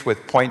treats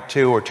with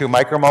 0.2 or 2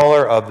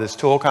 micromolar of this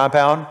tool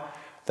compound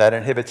that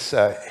inhibits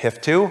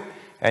HIF-2,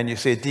 and you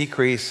see a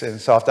decrease in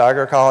soft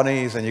agar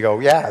colonies, and you go,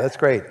 yeah, that's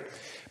great.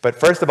 But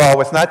first of all,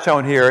 what's not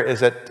shown here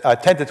is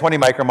that 10 to 20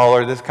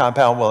 micromolar, this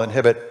compound will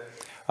inhibit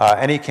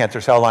any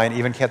cancer cell line,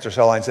 even cancer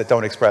cell lines that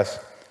don't express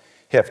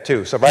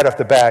HIF-2. So right off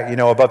the bat,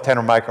 above 10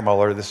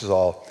 micromolar, this is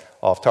all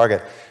off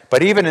target.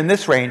 But even in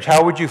this range,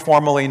 how would you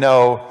formally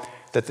know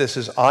that this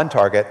is on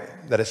target,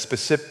 that it's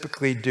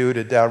specifically due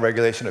to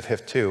downregulation of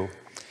HIF-2,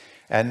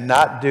 and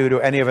not due to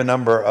any of a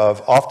number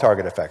of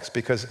off-target effects?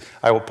 Because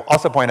I will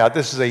also point out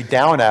this is a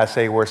down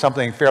assay where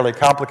something fairly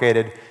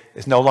complicated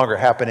is no longer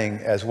happening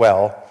as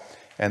well,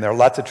 and there are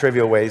lots of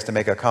trivial ways to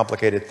make a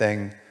complicated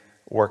thing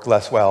work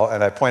less well.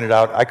 And I pointed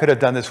out I could have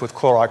done this with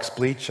Clorox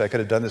bleach, I could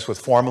have done this with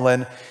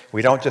formalin.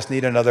 We don't just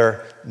need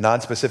another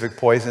non-specific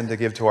poison to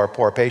give to our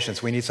poor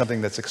patients. We need something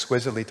that's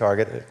exquisitely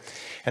targeted.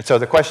 And so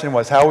the question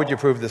was, how would you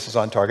prove this is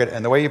on target?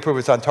 And the way you prove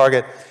it's on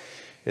target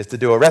is to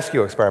do a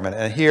rescue experiment.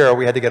 And here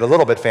we had to get a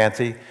little bit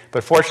fancy,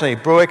 but fortunately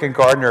Bruick and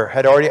Gardner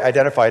had already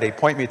identified a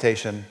point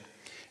mutation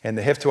in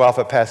the HIF-2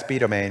 alpha PAS-B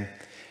domain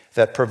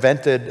that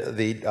prevented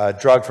the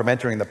drug from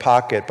entering the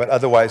pocket, but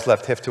otherwise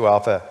left HIF-2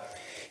 alpha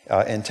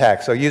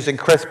intact. So using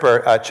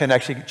CRISPR, Chin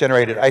actually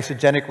generated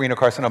isogenic renal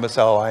carcinoma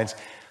cell lines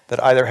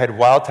that either had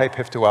wild-type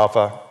HIF-2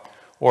 alpha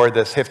or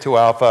this HIF-2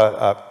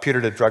 alpha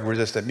putative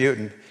drug-resistant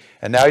mutant.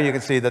 And now you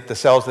can see that the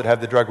cells that have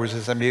the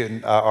drug-resistant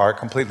mutant are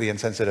completely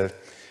insensitive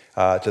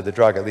to the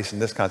drug, at least in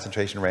this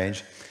concentration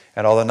range.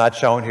 And although not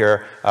shown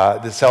here,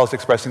 the cells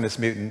expressing this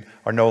mutant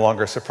are no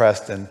longer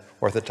suppressed in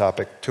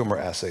orthotopic tumor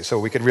assays. So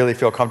we could really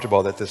feel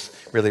comfortable that this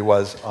really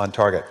was on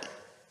target.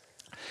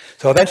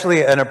 So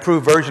eventually an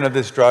approved version of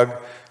this drug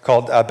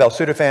called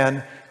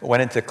belzutifan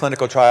went into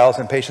clinical trials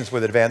in patients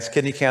with advanced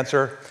kidney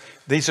cancer.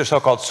 These are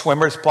so-called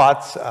swimmer's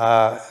plots,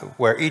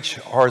 where each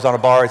horizontal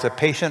bar is a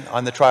patient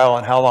on the trial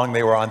and how long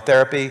they were on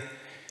therapy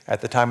at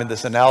the time of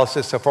this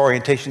analysis. So for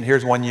orientation,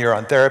 here's 1 year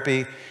on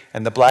therapy,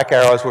 and the black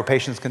arrows were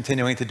patients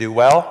continuing to do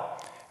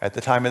well at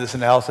the time of this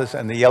analysis,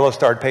 and the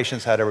yellow-starred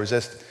patients had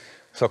a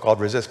so-called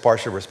resist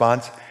partial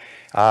response.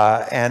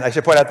 And I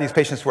should point out these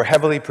patients were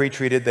heavily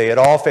pretreated. They had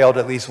all failed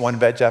at least 1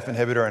 VEGF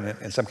inhibitor, and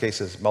in some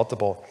cases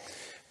multiple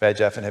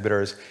VEGF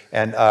inhibitors.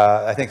 And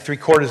I think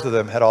 3/4 of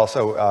them had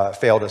also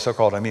failed a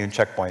so-called immune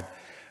checkpoint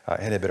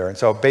inhibitor. And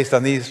so based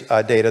on these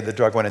data, the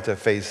drug went into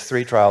phase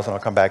 3 trials, and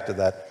I'll come back to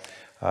that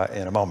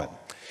in a moment.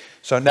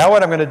 So now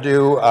what I'm going to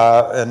do,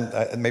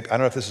 and maybe, I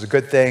don't know if this is a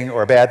good thing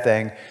or a bad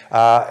thing,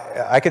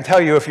 I can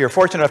tell you if you're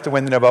fortunate enough to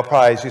win the Nobel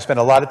Prize, you spend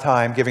a lot of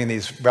time giving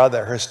these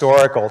rather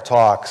historical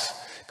talks,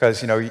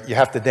 because you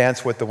have to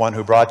dance with the one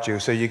who brought you.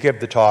 So you give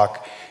the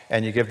talk,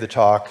 and you give the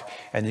talk,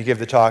 and you give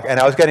the talk. And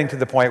I was getting to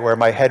the point where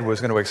my head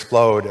was going to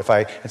explode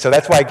and so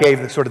that's why I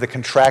gave sort of the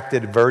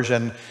contracted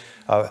version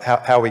of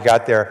how we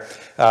got there.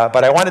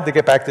 But I wanted to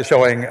get back to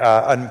showing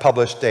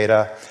unpublished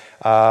data.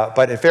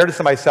 But in fairness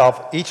to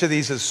myself, each of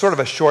these is sort of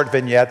a short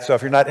vignette. So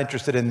if you're not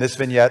interested in this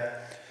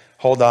vignette,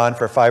 hold on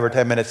for 5 or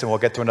 10 minutes and we'll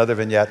get to another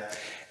vignette.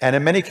 And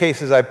in many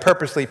cases, I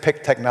purposely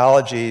picked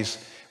technologies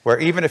where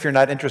even if you're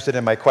not interested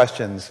in my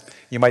questions,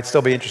 you might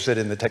still be interested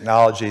in the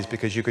technologies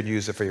because you could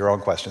use it for your own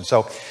questions.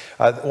 So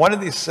one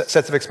of these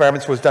sets of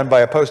experiments was done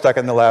by a postdoc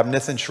in the lab,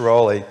 Nithin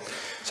Shiroli.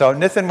 So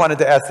Nithin wanted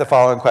to ask the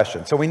following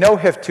question. So we know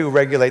HIF-2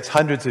 regulates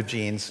hundreds of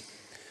genes,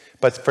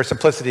 but for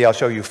simplicity, I'll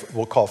show you,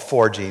 we'll call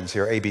 4 genes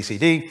here, A, B, C,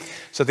 D.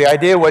 So the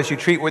idea was you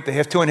treat with the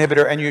HIF-2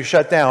 inhibitor and you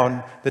shut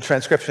down the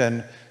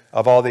transcription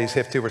of all these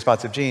HIF-2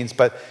 responsive genes.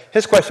 But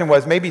his question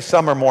was, maybe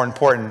some are more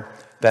important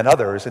than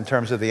others in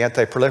terms of the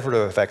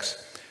anti-proliferative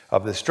effects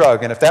of this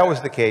drug. And if that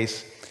was the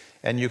case,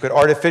 and you could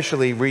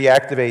artificially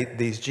reactivate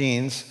these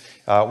genes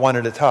one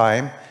at a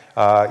time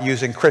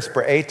using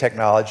CRISPR-A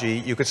technology,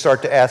 you could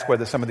start to ask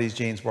whether some of these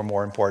genes were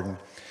more important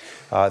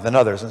than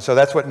others. And so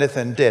that's what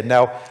Nitin did.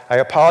 Now, I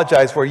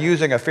apologize, we're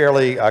using a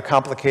fairly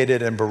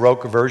complicated and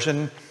Baroque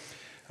version.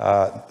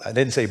 I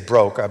didn't say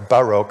broke,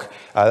 Baroque.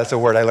 That's a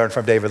word I learned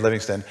from David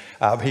Livingston.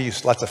 He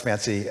used lots of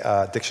fancy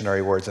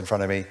dictionary words in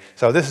front of me.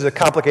 So this is a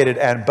complicated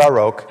and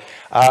Baroque.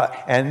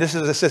 And this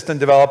is a system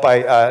developed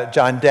by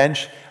John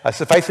Dench.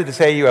 Suffice it to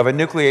say, you have a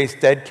nuclease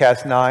dead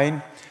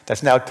Cas9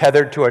 that's now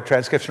tethered to a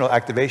transcriptional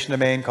activation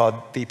domain called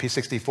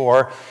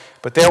BP64.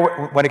 But there,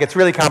 when it gets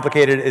really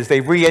complicated, is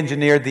they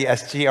re-engineered the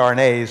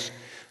sgRNAs.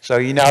 So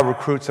you now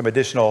recruit some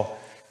additional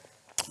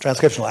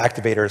transcriptional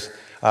activators.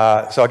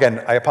 So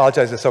again, I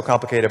apologize it's so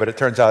complicated, but it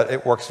turns out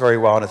it works very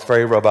well and it's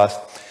very robust.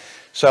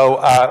 So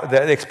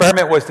the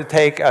experiment was to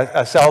take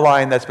a cell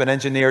line that's been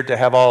engineered to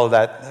have all of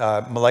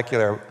that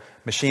molecular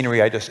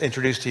machinery I just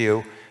introduced to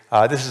you.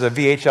 This is a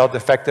VHL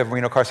defective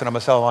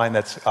adenocarcinoma cell line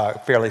that's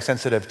fairly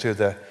sensitive to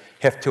the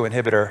HIF-2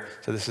 inhibitor.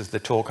 So this is the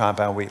tool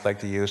compound we like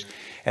to use.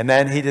 And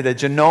then he did a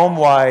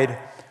genome-wide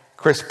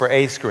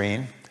CRISPR-A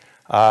screen.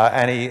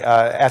 And he,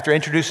 after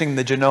introducing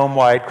the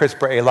genome-wide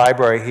CRISPR-A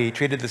library, he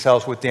treated the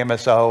cells with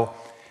DMSO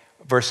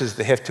versus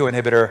the HIF-2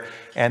 inhibitor,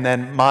 and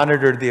then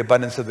monitored the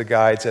abundance of the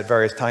guides at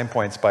various time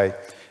points by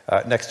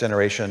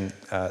next-generation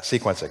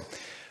sequencing.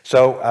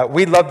 So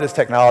we love this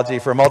technology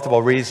for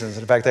multiple reasons.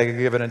 In fact, I could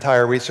give an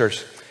entire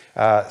research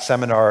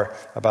seminar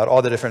about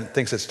all the different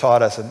things it's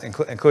taught us,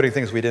 including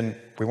things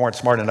we weren't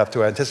smart enough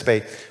to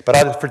anticipate.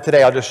 But for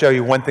today, I'll just show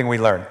you one thing we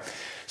learned.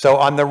 So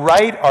on the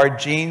right are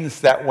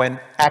genes that, when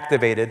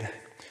activated,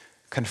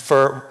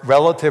 confer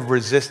relative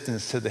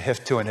resistance to the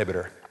HIF-2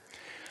 inhibitor.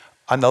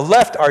 On the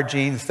left are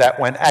genes that,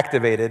 when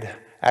activated,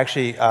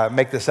 actually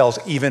make the cells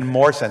even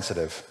more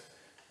sensitive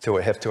to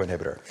a HIF-2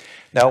 inhibitor.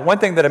 Now, one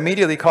thing that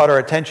immediately caught our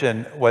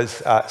attention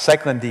was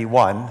cyclin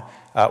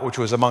D1, which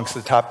was amongst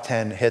the top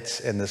 10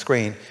 hits in the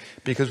screen,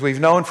 because we've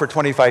known for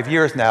 25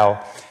 years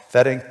now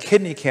that in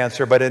kidney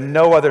cancer, but in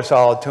no other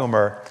solid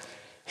tumor,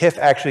 HIF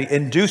actually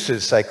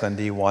induces cyclin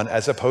D1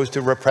 as opposed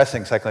to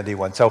repressing cyclin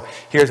D1. So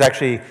here's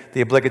actually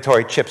the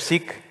obligatory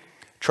ChIP-seq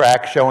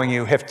track showing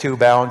you HIF-2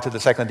 bound to the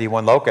cyclin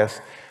D1 locus.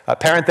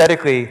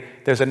 Parenthetically,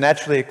 there's a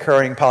naturally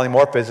occurring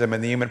polymorphism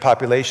in the human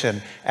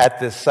population at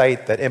this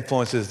site that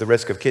influences the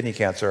risk of kidney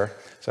cancer.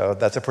 So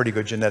that's a pretty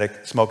good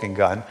genetic smoking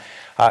gun.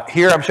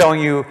 Here I'm showing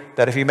you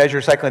that if you measure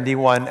cyclin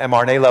D1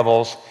 mRNA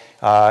levels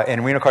in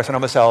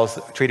adenocarcinoma cells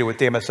treated with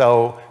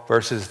DMSO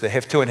versus the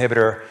HIF-2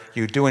 inhibitor,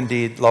 you do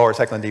indeed lower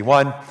cyclin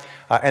D1.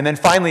 And then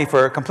finally,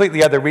 for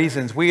completely other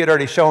reasons, we had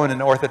already shown in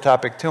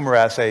orthotopic tumor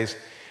assays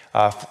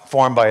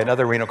formed by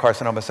another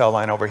adenocarcinoma cell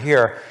line over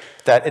here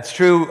that it's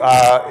true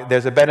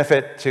there's a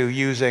benefit to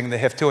using the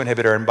HIF-2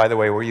 inhibitor. And by the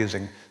way, we're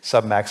using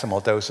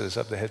submaximal doses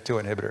of the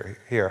HIF-2 inhibitor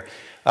here.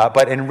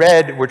 But in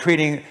red, we're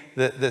treating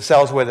the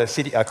cells with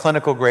a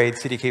clinical grade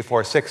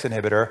CDK4/6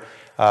 inhibitor.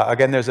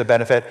 Again, there's a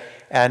benefit.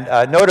 And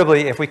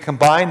notably, if we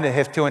combine the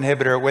HIF-2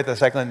 inhibitor with a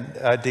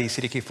cyclin D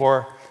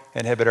CDK4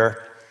 inhibitor,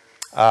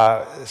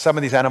 some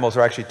of these animals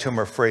are actually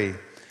tumor-free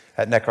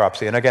at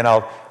necropsy. And again,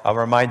 I'll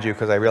remind you,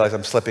 because I realize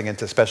I'm slipping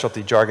into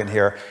specialty jargon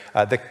here,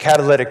 the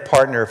catalytic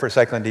partner for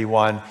cyclin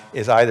D1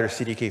 is either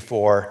CDK4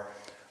 or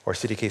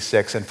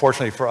CDK6. And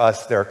fortunately for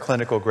us, there are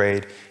clinical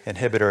grade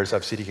inhibitors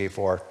of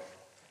CDK4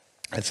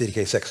 and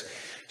CDK6.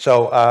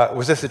 So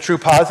was this a true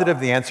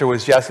positive? The answer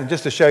was yes. And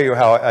just to show you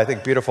how I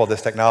think beautiful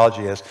this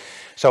technology is.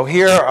 So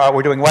here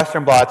we're doing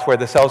Western blots where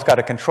the cell's got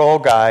a control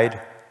guide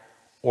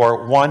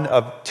or one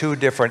of two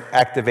different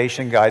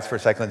activation guides for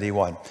cyclin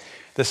D1.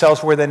 The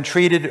cells were then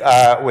treated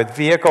with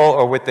vehicle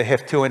or with the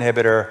HIF-2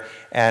 inhibitor,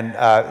 and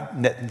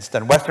it's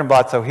done Western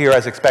blot. So here,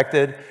 as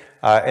expected,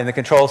 in the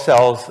control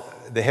cells,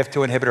 the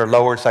HIF-2 inhibitor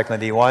lowers cyclin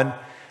D1.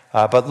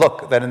 But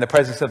look, that in the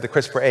presence of the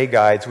CRISPR-A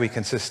guides, we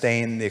can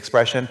sustain the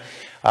expression.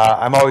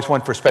 I'm always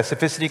one for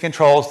specificity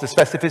controls. The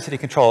specificity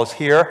control is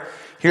here.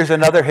 Here's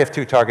another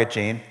HIF-2 target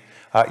gene.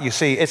 You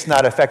see, it's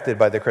not affected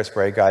by the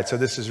CRISPR-A guide, so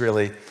this is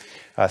really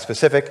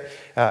specific.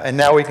 And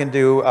now we can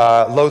do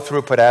low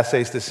throughput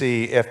assays to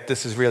see if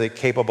this is really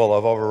capable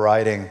of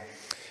overriding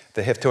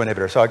the HIF-2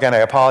 inhibitor. So again, I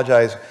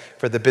apologize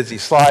for the busy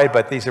slide,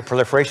 but these are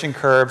proliferation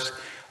curves.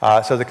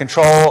 So the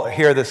control,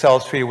 here the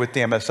cells treated with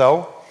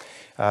DMSO.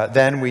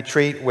 Then we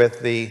treat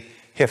with the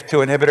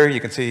HIF-2 inhibitor. You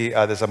can see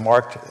there's a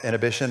marked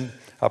inhibition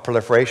of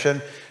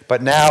proliferation.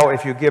 But now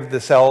if you give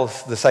the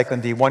cells the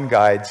cyclin D1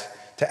 guides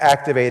to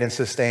activate and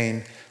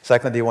sustain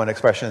cyclin D1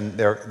 expression,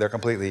 they're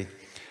completely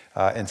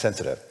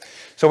insensitive.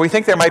 So we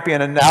think there might be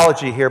an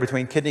analogy here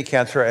between kidney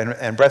cancer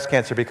and breast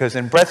cancer, because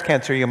in breast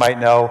cancer you might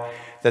know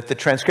that the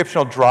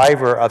transcriptional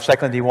driver of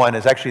cyclin D1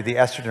 is actually the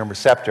estrogen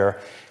receptor.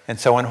 And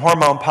so in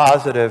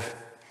hormone-positive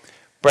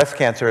breast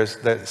cancers,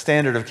 the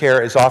standard of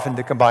care is often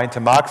to combine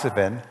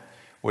tamoxifen,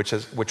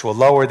 which will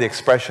lower the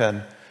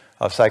expression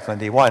of cyclin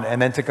D1,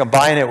 and then to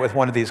combine it with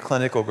one of these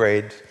clinical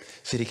grade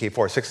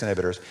CDK4/6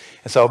 inhibitors.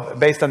 And so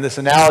based on this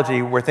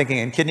analogy, we're thinking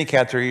in kidney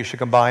cancer, you should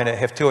combine a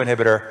HIF2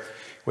 inhibitor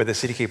with a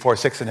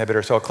CDK4/6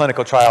 inhibitor. So a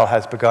clinical trial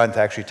has begun to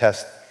actually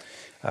test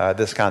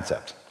this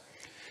concept.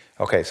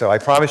 Okay, so I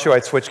promised you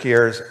I'd switch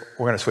gears.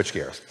 We're going to switch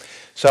gears.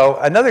 So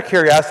another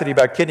curiosity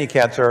about kidney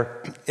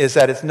cancer is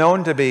that it's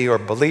known to be or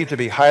believed to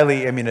be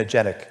highly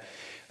immunogenic.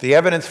 The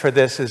evidence for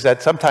this is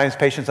that sometimes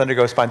patients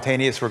undergo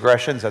spontaneous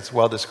regressions. That's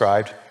well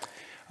described.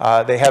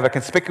 They have a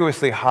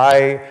conspicuously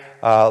high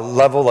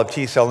level of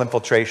T-cell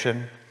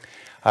infiltration.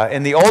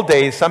 In the old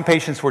days, some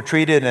patients were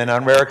treated and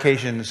on rare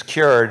occasions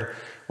cured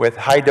with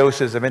high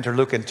doses of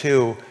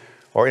interleukin-2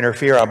 or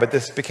interferon, but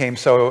this became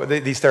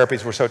these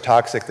therapies were so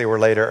toxic they were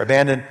later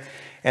abandoned.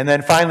 And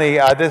then finally,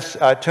 this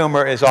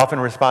tumor is often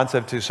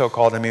responsive to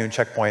so-called immune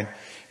checkpoint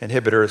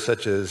inhibitors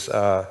such as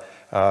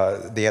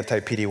the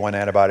anti-PD-1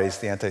 antibodies,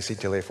 the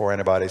anti-CTLA-4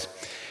 antibodies.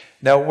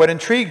 Now, what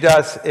intrigued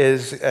us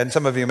is, and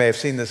some of you may have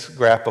seen this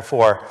graph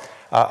before,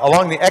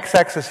 along the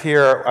x-axis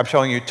here, I'm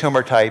showing you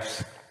tumor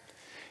types,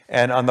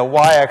 and on the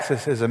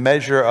y-axis is a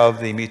measure of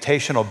the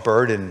mutational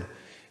burden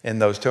in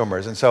those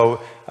tumors. And so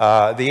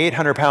the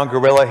 800-pound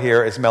gorilla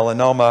here is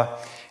melanoma,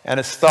 and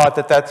it's thought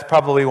that that's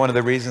probably one of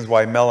the reasons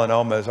why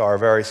melanomas are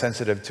very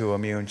sensitive to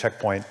immune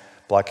checkpoint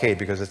blockade,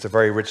 because it's a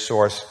very rich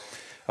source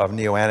of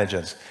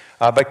neoantigens.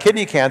 But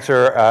kidney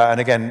cancer, and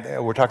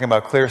again, we're talking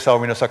about clear cell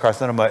renal cell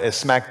carcinoma, is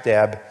smack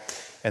dab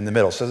in the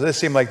middle. So this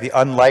seemed like the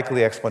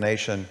unlikely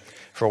explanation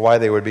for why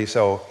they would be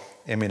so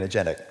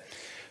immunogenic.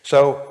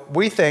 So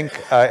we think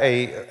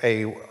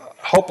a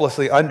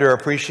hopelessly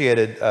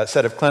underappreciated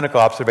set of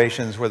clinical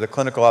observations were the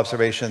clinical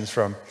observations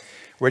from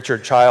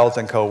Richard Childs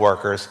and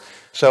co-workers.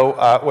 So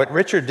what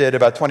Richard did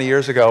about 20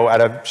 years ago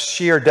out of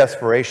sheer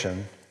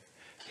desperation,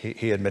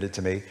 he admitted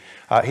to me,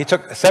 he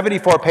took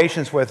 74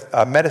 patients with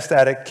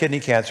metastatic kidney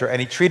cancer and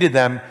he treated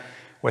them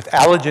with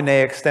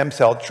allogeneic stem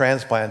cell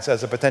transplants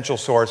as a potential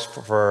source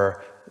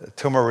for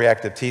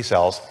tumor-reactive T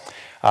cells.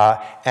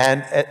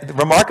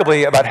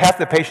 Remarkably, about half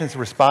the patients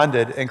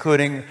responded,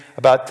 including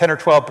about 10 or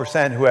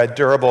 12% who had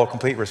durable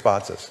complete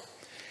responses.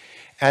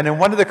 And in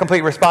one of the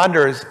complete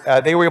responders,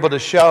 they were able to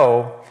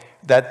show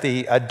that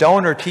the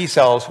donor T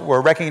cells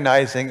were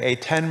recognizing a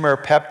 10-mer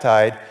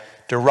peptide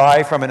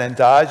derived from an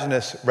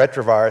endogenous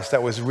retrovirus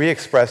that was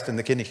re-expressed in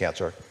the kidney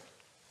cancer.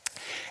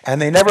 And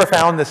they never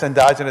found this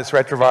endogenous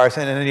retrovirus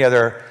in any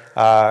other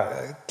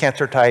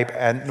cancer type,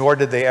 and nor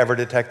did they ever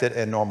detect it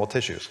in normal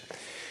tissues.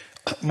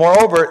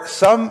 Moreover,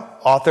 some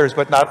authors,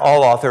 but not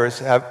all authors,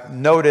 have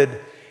noted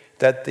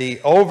that the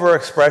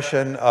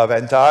overexpression of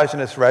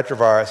endogenous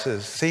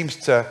retroviruses seems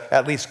to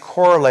at least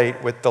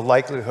correlate with the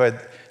likelihood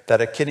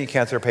that a kidney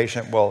cancer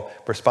patient will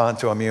respond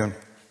to immune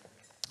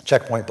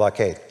checkpoint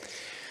blockade.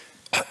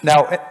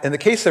 Now, in the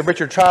case of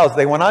Richard Childs,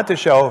 they went on to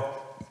show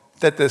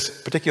that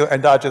this particular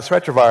endogenous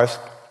retrovirus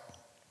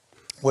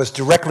was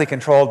directly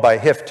controlled by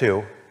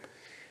HIF2.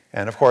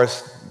 And of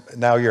course,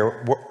 now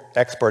you're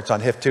experts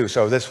on HIF2,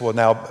 so this will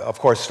now, of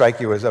course, strike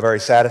you as a very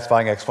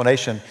satisfying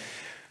explanation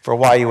for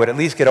why you would at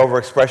least get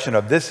overexpression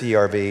of this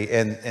ERV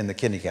in the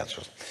kidney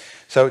cancers.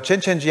 So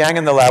Qin Jiang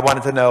in the lab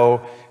wanted to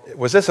know,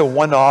 was this a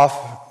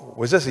one-off?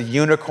 Was this a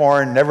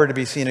unicorn, never to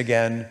be seen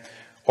again?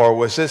 Or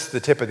was this the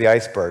tip of the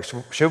iceberg?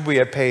 Should we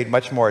have paid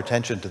much more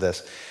attention to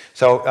this?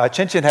 So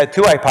Qin had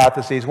two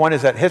hypotheses. One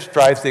is that HIF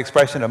drives the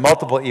expression of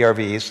multiple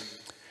ERVs,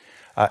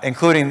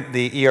 including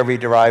the ERV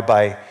derived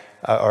by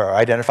or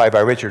identified by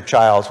Richard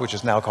Childs, which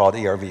is now called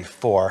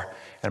ERV4.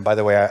 And by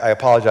the way, I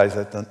apologize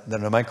that the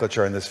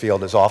nomenclature in this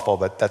field is awful,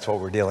 but that's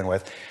what we're dealing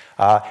with.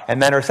 And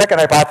then our second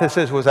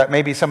hypothesis was that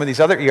maybe some of these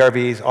other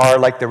ERVs are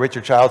like the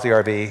Richard Childs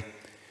ERV,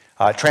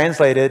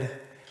 translated,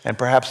 and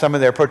perhaps some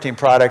of their protein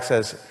products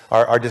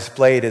are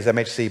displayed as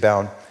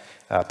MHC-bound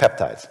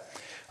peptides.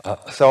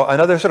 So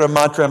another sort of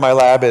mantra in my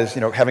lab is,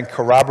 having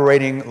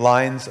corroborating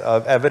lines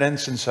of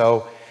evidence. And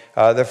so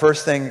the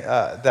first thing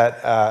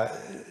that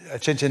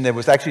Qin did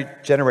was actually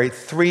generate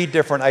 3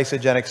 different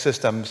isogenic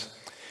systems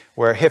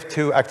where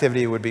HIF2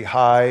 activity would be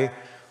high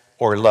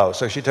or low.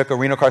 So she took a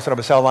renal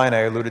carcinoma cell line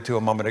I alluded to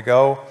a moment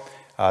ago,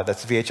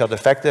 that's VHL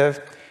defective,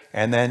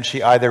 and then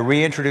she either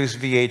reintroduced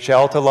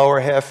VHL to lower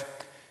HIF,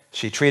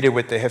 she treated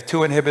with the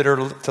HIF2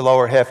 inhibitor to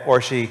lower HIF, or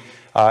she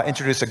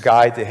introduced a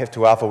guide to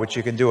HIF2 alpha, which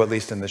you can do at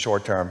least in the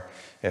short term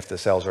if the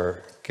cells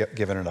are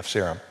given enough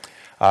serum.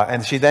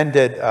 And she then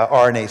did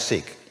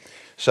RNA-seq.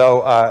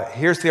 So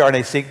here's the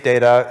RNA-seq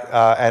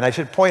data, and I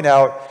should point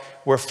out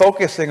we're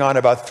focusing on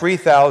about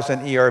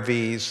 3,000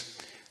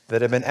 ERVs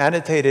that have been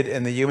annotated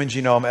in the human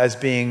genome as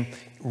being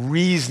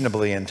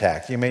reasonably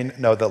intact. You may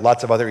know that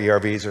lots of other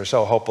ERVs are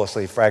so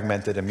hopelessly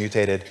fragmented and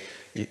mutated,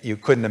 you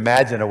couldn't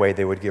imagine a way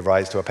they would give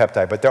rise to a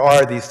peptide. But there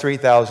are these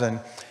 3,000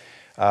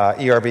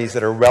 ERVs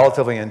that are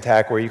relatively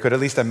intact where you could at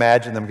least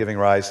imagine them giving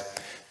rise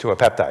to a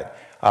peptide.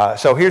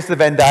 So here's the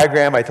Venn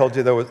diagram. I told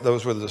you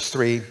those were those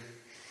 3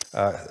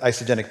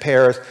 isogenic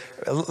pairs.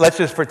 Let's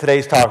just, for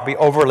today's talk, be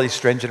overly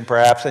stringent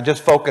perhaps and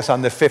just focus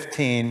on the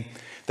 15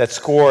 that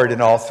scored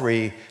in all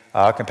 3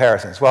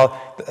 comparisons? Well,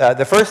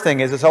 the first thing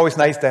is it's always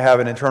nice to have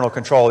an internal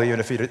control, even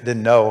if you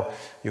didn't know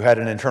you had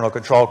an internal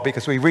control,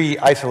 because we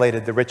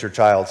re-isolated the Richard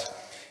Child's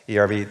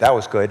ERV. That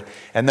was good.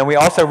 And then we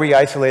also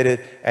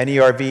re-isolated an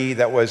ERV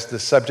that was the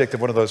subject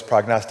of one of those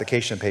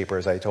prognostication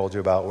papers I told you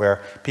about,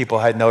 where people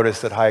had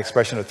noticed that high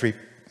expression of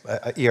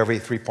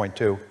ERV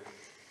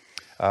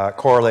 3.2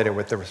 correlated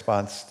with the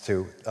response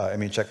to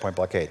immune checkpoint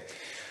blockade.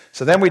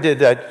 So then we did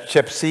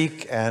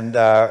ChIP-seq, and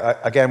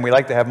again, we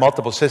like to have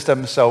multiple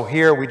systems. So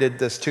here we did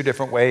this 2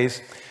 different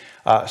ways.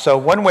 So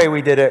one way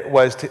we did it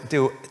was to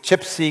do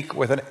ChIP-seq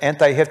with an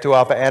anti-HIF2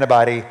 alpha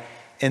antibody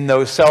in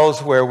those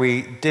cells where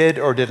we did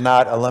or did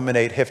not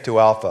eliminate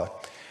HIF2 alpha.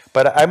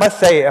 But I must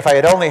say, if I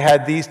had only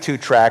had these 2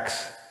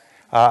 tracks,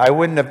 I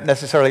wouldn't have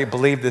necessarily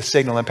believed this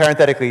signal. And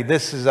parenthetically,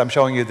 this is, I'm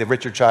showing you the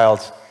Richard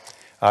Child's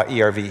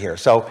ERV here.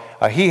 So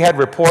he had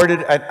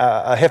reported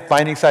a HIF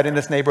binding site in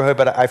this neighborhood,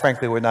 but I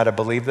frankly would not have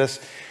believed this.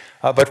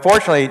 But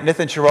fortunately,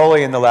 Nitin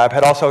Shiroli in the lab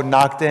had also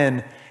knocked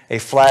in a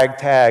flag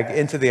tag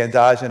into the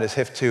endogenous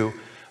HIF2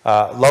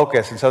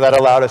 locus, and so that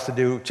allowed us to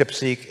do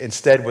ChIP-seq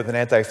instead with an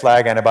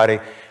anti-flag antibody.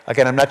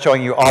 Again, I'm not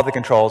showing you all the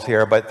controls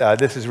here, but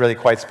this is really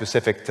quite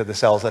specific to the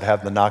cells that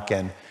have the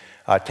knock-in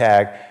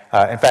tag.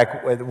 In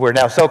fact, we're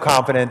now so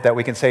confident that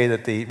we can say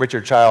that the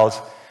Richard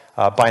Child's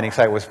binding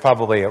site was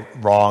probably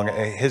wrong.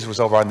 His was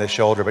over on this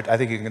shoulder, but I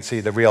think you can see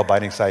the real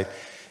binding site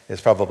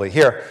is probably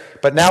here.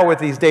 But now with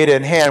these data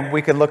in hand,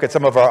 we can look at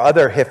some of our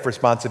other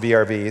HIF-responsive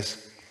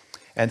ERVs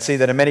and see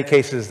that in many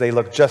cases they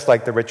look just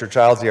like the Richard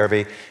Child's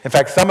ERV. In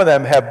fact, some of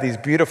them have these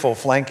beautiful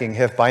flanking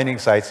HIF binding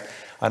sites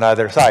on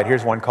either side.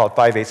 Here's one called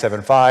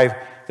 5875.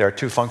 There are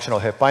 2 functional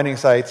HIF binding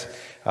sites.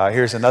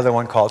 Here's another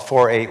one called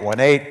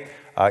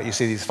 4818. You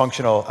see these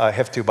functional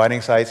HIF2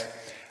 binding sites.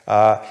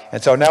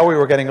 And so now we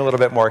were getting a little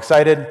bit more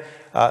excited.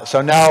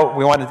 So now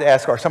we wanted to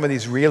ask, are some of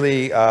these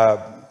really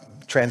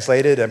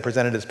translated and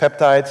presented as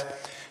peptides?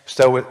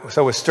 So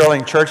with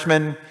Sterling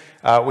Churchman,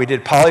 we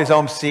did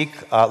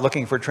polysome-seq,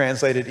 looking for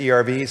translated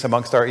ERVs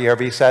amongst our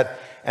ERV set.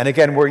 And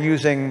again, we're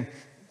using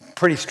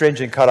pretty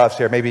stringent cutoffs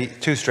here, maybe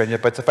too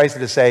stringent, but suffice it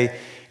to say,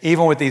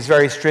 even with these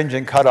very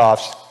stringent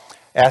cutoffs,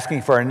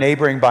 asking for a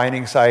neighboring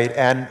binding site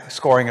and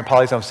scoring in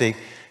polysome-seq,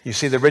 you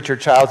see the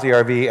Richard Child's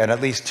ERV and at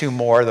least 2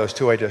 more, those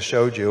 2 I just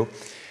showed you.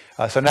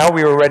 So now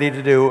we were ready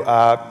to do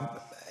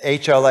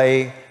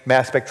HLA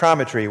mass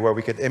spectrometry, where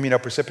we could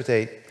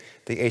immunoprecipitate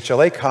the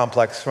HLA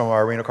complex from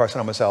our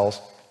renocarcinoma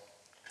cells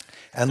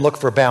and look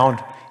for bound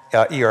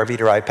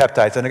ERV-derived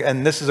peptides.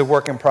 And this is a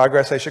work in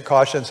progress, I should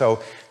caution,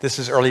 so this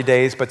is early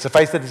days, but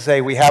suffice it to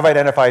say, we have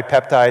identified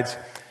peptides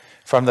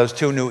from those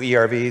 2 new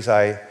ERVs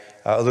I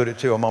alluded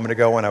to a moment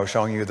ago when I was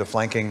showing you the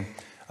flanking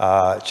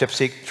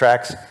ChIP-seq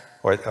tracks,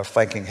 or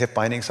flanking HIF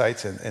binding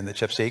sites in the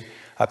ChIP-seq.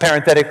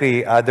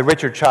 Parenthetically, the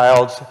Richard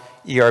Child's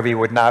ERV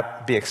would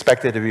not be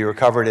expected to be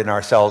recovered in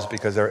our cells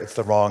because it's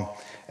the wrong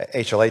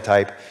HLA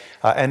type.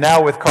 And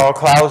now with Carl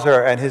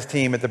Klauser and his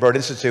team at the Broad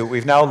Institute,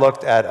 we've now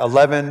looked at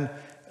 11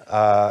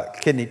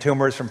 kidney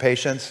tumors from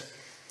patients.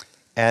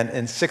 And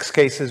in 6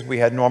 cases, we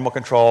had normal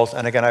controls.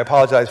 And again, I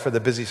apologize for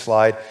the busy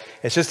slide.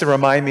 It's just to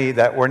remind me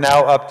that we're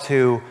now up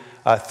to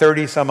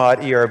 30 some odd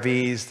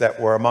ERVs that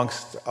were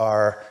amongst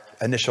our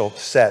initial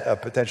set of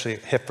potentially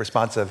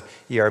HIF-responsive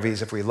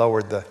ERVs if we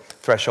lowered the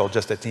threshold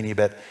just a teeny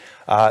bit.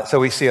 So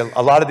we see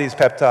a lot of these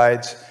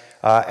peptides.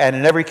 And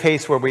in every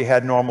case where we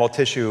had normal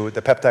tissue,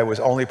 the peptide was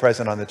only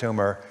present on the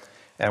tumor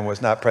and was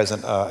not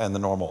present in the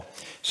normal.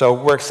 So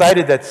we're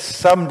excited that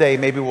someday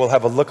maybe we'll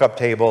have a lookup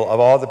table of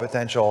all the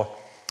potential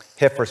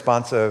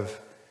HIF-responsive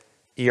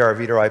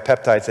ERV-derived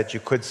peptides that you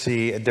could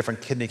see in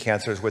different kidney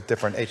cancers with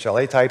different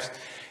HLA types.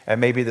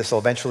 And maybe this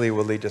eventually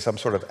will lead to some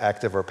sort of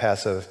active or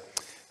passive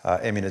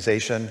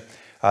immunization.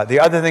 The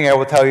other thing I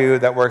will tell you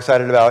that we're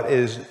excited about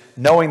is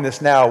knowing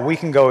this now, we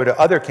can go to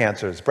other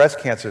cancers, breast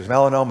cancers,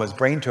 melanomas,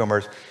 brain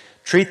tumors,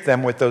 treat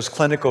them with those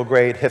clinical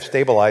grade HIF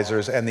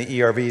stabilizers, and the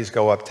ERVs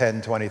go up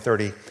 10, 20,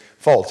 30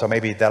 fold. So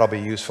maybe that'll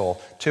be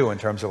useful too in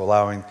terms of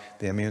allowing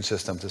the immune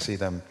system to see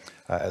them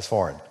as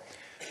foreign.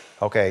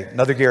 Okay,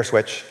 another gear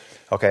switch.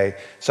 Okay,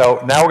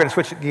 so now we're going to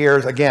switch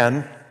gears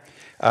again.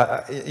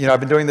 You know, I've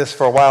been doing this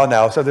for a while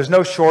now, so there's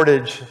no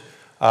shortage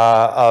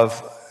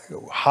of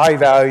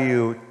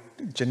high-value,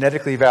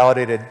 genetically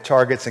validated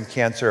targets in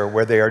cancer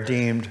where they are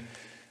deemed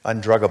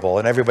undruggable,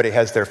 and everybody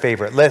has their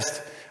favorite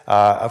list.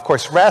 Of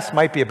course, RAS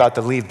might be about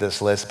to leave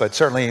this list, but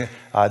certainly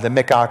the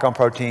MYC-ACM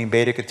protein,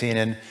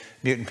 beta-catenin,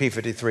 mutant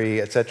p53,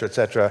 et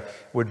cetera,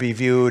 would be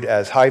viewed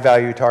as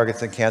high-value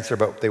targets in cancer,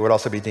 but they would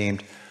also be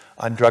deemed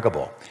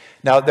undruggable.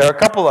 Now, there are a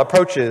couple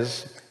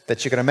approaches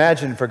that you can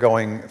imagine for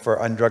going for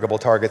undruggable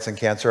targets in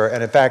cancer,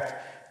 and in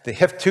fact, the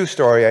HIF2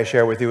 story I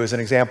share with you is an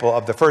example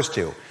of the first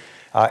 2.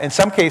 In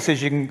some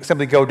cases, you can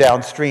simply go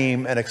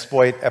downstream and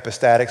exploit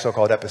epistatic,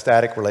 so-called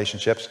epistatic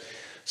relationships.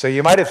 So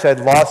you might have said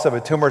loss of a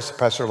tumor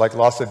suppressor, like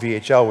loss of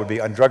VHL, would be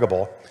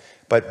undruggable,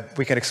 but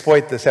we can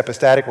exploit this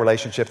epistatic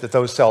relationship that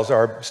those cells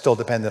are still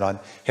dependent on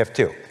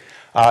HIF2.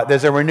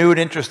 There's a renewed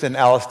interest in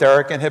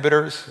allosteric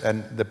inhibitors,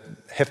 and the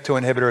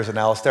HIF2 inhibitor is an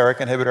allosteric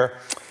inhibitor.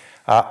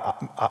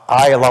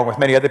 I, along with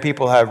many other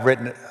people, have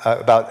written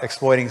about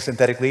exploiting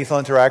synthetic lethal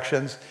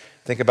interactions.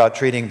 Think about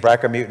treating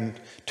BRCA mutant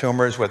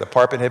tumors with a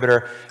PARP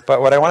inhibitor.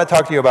 But what I want to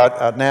talk to you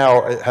about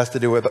now has to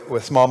do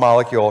with small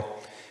molecule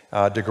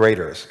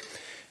degraders.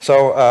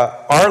 So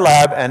our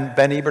lab and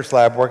Ben Ebert's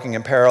lab, working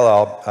in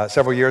parallel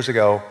several years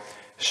ago,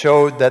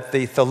 showed that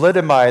the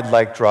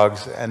thalidomide-like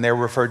drugs, and they're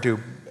referred to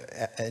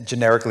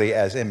generically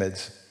as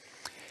IMiDs,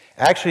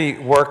 actually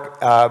work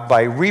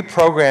by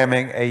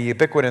reprogramming a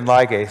ubiquitin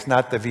ligase,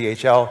 not the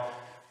VHL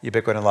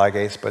ubiquitin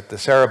ligase, but the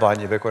cereblon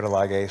ubiquitin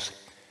ligase,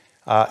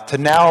 to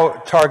now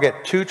target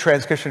two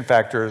transcription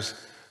factors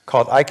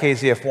called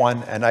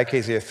IKZF1 and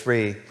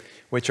IKZF3,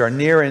 which are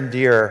near and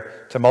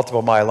dear to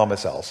multiple myeloma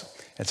cells.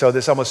 And so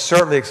this almost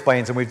certainly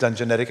explains, and we've done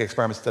genetic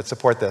experiments that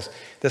support this,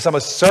 this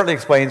almost certainly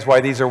explains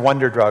why these are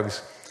wonder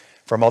drugs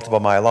for multiple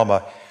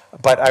myeloma.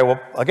 But I will,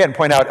 again,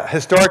 point out,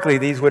 historically,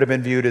 these would have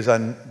been viewed as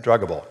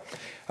undruggable.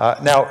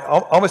 Now,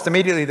 almost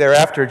immediately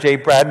thereafter, Jay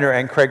Bradner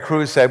and Craig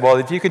Cruz said, well,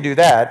 if you can do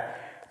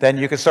that, then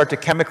you can start to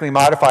chemically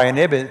modify an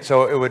IMiD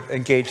so it would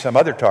engage some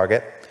other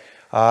target.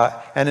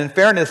 And in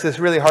fairness, this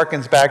really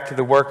harkens back to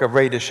the work of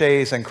Ray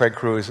Deshays and Craig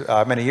Cruz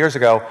many years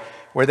ago,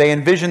 where they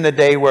envisioned the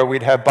day where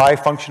we'd have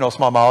bifunctional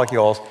small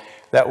molecules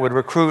that would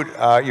recruit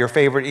your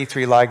favorite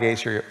E3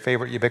 ligase, your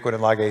favorite ubiquitin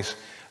ligase,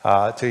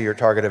 to your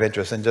target of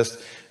interest. And just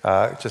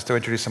to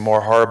introduce some more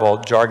horrible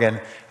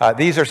jargon,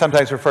 these are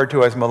sometimes referred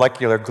to as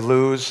molecular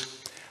glues,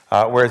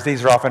 whereas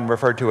these are often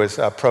referred to as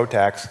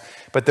PROTACs.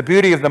 But the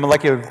beauty of the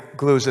molecular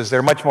glues is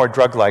they're much more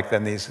drug-like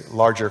than these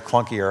larger,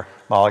 clunkier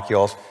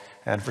molecules.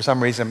 And for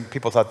some reason,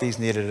 people thought these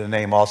needed a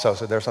name also,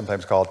 so they're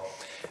sometimes called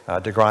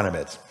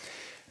degranomids.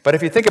 But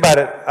if you think about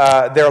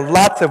it, there are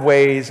lots of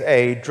ways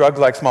a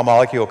drug-like small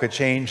molecule could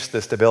change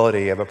the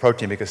stability of a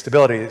protein, because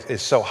stability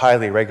is so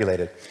highly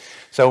regulated.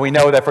 So we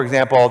know that, for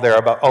example, there are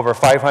about over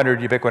 500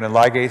 ubiquitin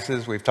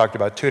ligases. We've talked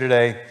about 2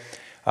 today.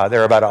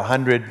 There are about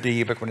 100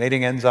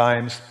 deubiquitinating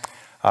enzymes.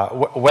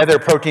 Whether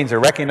proteins are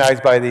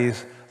recognized by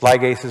these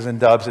ligases and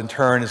dubs, in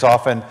turn, is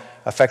often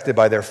affected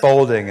by their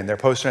folding and their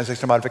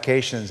post-translational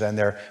modifications and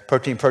their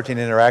protein-protein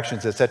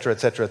interactions, et cetera, et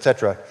cetera, et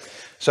cetera.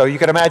 So you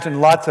can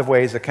imagine lots of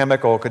ways a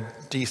chemical could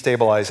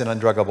destabilize an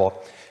undruggable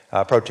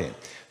protein.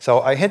 So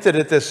I hinted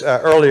at this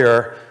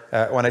earlier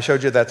when I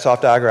showed you that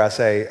soft agar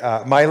assay.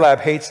 My lab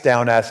hates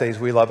down assays.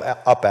 We love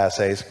up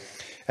assays.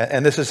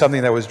 And this is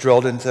something that was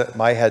drilled into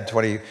my head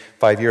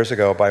 25 years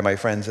ago by my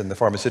friends in the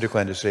pharmaceutical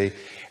industry.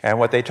 And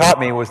what they taught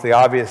me was the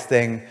obvious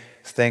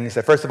things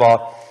that, first of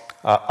all,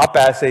 up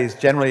assays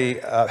generally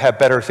have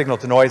better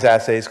signal-to-noise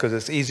assays because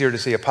it's easier to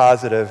see a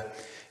positive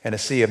and a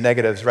sea of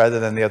negatives rather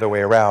than the other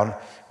way around,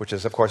 which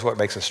is, of course, what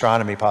makes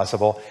astronomy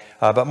possible.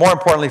 But more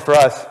importantly for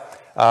us,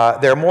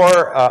 there are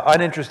more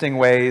uninteresting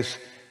ways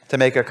to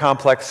make a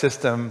complex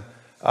system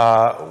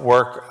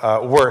work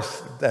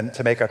worse than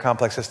to make a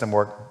complex system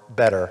work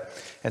better.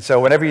 And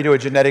so whenever you do a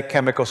genetic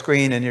chemical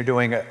screen and you're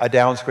doing a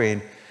down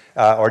screen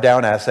or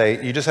down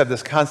assay, you just have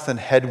this constant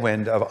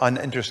headwind of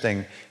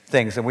uninteresting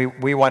things. And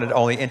we wanted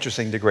only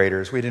interesting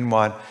degraders. We didn't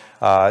want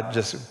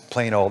just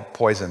plain old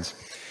poisons.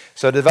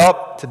 So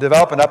to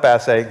develop an up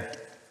assay,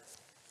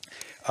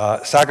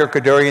 Sagar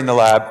Kaduri in the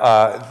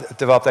lab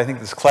developed, I think,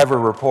 this clever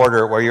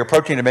reporter where your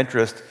protein of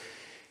interest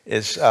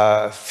is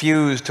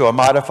fused to a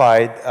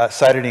modified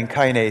cytidine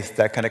kinase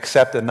that can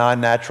accept a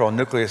non-natural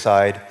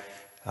nucleoside,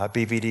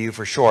 BVDU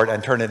for short,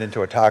 and turn it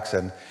into a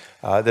toxin.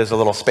 There's a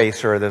little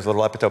spacer, there's a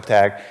little epitope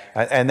tag,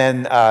 and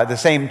then the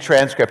same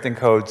transcript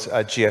encodes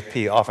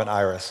GFP, often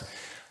iris.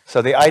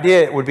 So the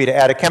idea would be to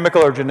add a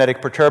chemical or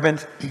genetic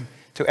perturbant,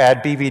 to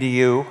add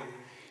BVDU,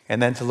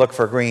 and then to look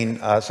for green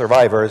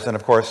survivors. And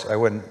of course, I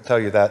wouldn't tell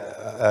you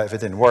that if it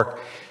didn't work.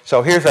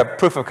 So here's a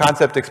proof of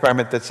concept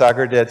experiment that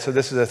Sagar did. So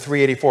this is a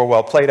 384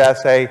 well plate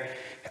assay.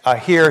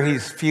 Here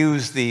he's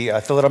fused the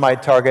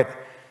thalidomide target,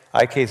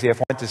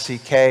 IKZF1 to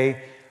CK.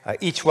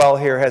 Each well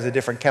here has a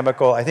different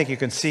chemical. I think you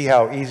can see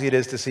how easy it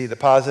is to see the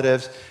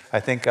positives. I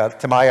think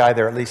to my eye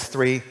there are at least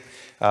 3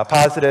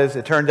 positives.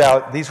 It turned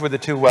out these were the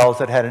 2 wells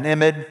that had an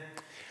IMiD.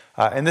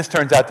 And this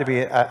turns out to be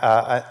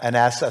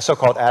a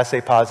so-called assay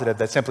positive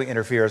that simply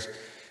interferes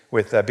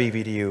with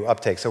BVDU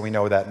uptake. So we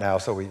know that now,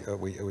 so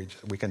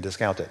we can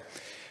discount it.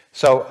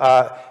 So,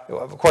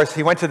 of course,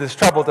 he went to this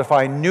trouble to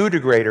find new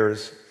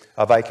degraders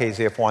of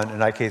IKZF1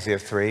 and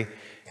IKZF3.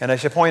 And I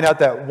should point out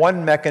that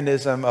one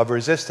mechanism of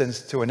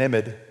resistance to an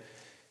IMiD,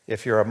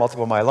 if you're a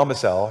multiple myeloma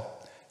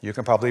cell, you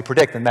can probably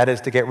predict, and that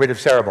is to get rid of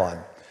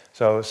cereblon.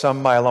 So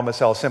some myeloma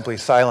cells simply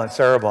silence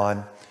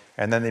cereblon,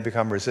 and then they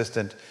become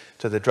resistant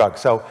to the drug.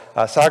 So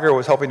Sagar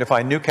was hoping to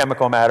find new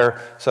chemical matter.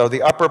 So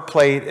the upper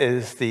plate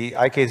is the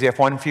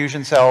IKZF1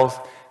 fusion cells.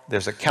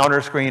 There's a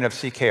counter screen of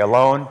CK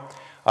alone.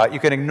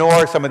 You can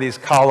ignore some of these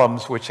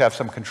columns which have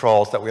some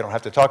controls that we don't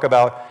have to talk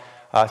about.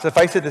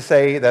 Suffice it to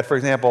say that, for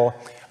example,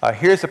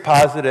 here's a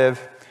positive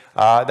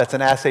that's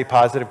an assay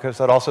positive because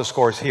that also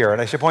scores here.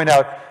 And I should point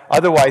out,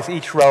 otherwise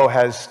each row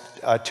has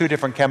 2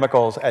 different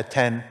chemicals at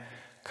 10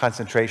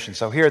 concentrations.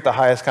 So here at the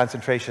highest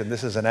concentration,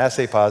 this is an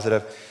assay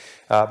positive.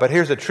 But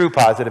here's a true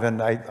positive,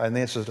 and in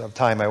the interest of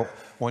time, I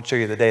won't show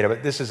you the data,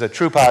 but this is a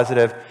true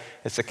positive.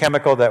 It's a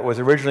chemical that was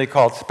originally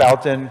called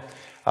spoutin.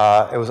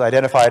 It was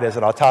identified as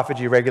an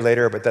autophagy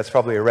regulator, but that's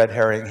probably a red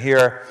herring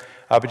here.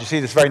 But you see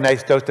this very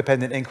nice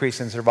dose-dependent increase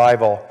in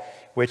survival,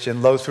 which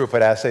in low throughput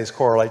assays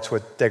correlates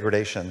with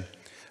degradation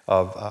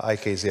of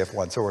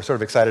IKZF1. So we're sort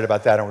of excited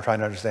about that, and we're trying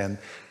to understand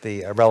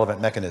the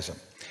relevant mechanism.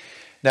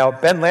 Now,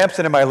 Ben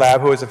Lampson in my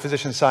lab, who is a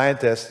physician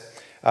scientist,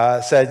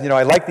 said, you know,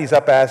 I like these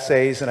up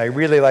assays, and I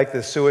really like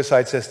this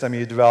suicide system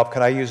you developed.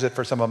 Can I use it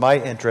for some of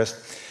my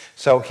interests?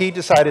 So he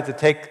decided to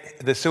take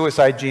the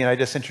suicide gene I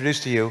just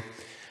introduced to you,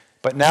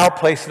 but now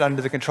place it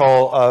under the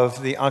control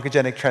of the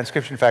oncogenic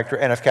transcription factor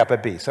NF-kappa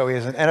B. So he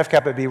has an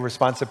NF-kappa B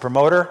responsive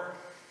promoter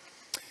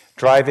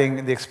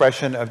driving the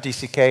expression of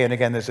DCK, and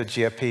again, there's a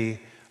GFP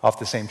off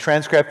the same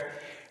transcript.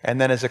 And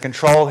then as a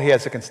control, he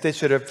has a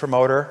constitutive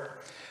promoter.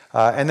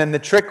 And then the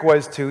trick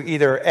was to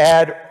either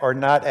add or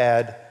not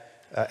add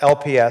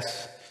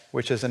LPS,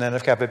 which is an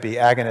NF-kappa B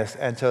agonist,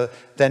 and to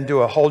then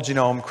do a whole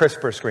genome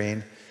CRISPR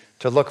screen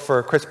to look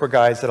for CRISPR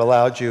guides that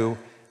allowed you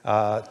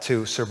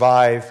to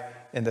survive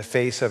in the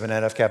face of an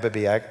NF-kappa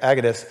B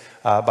agonist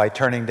by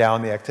turning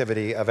down the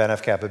activity of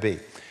NF-kappa B.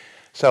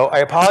 So I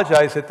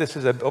apologize that this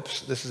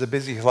is a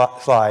busy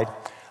slide,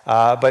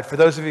 but for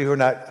those of you who are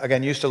not,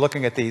 again, used to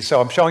looking at these,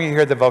 so I'm showing you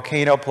here the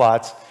volcano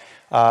plots.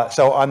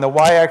 So on the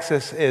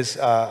y-axis is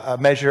a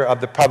measure of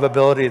the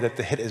probability that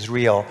the hit is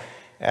real.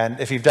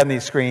 And if you've done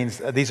these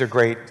screens, these are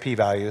great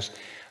p-values.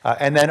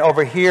 And then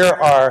over here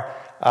are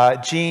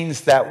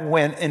genes that,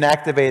 when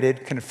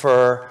inactivated,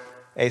 confer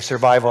a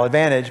survival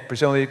advantage,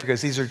 presumably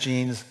because these are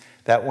genes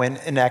that, when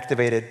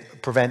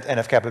inactivated, prevent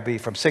NF-kappa B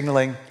from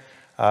signaling.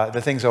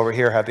 The things over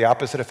here have the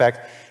opposite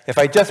effect. If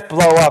I just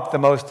blow up the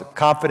most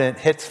confident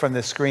hits from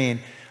this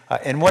screen,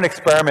 in one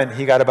experiment,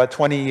 he got about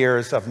 20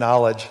 years of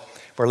knowledge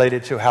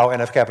related to how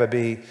NF-kappa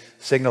B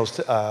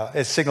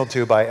is signaled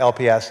to by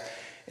LPS.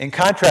 In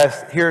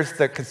contrast, here's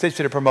the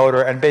constitutive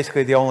promoter, and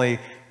basically the only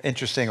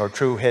interesting or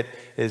true hit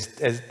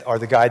are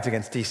the guides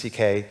against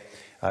DCK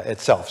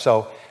itself.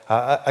 So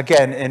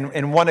again,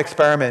 in one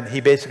experiment,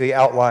 he basically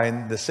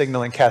outlined the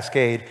signaling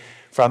cascade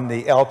from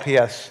the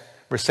LPS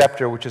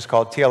receptor, which is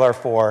called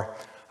TLR4,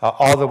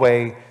 all the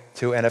way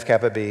to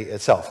NF-kappa B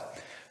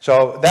itself.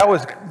 So that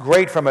was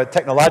great from a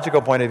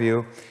technological point of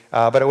view,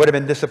 but it would have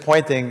been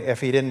disappointing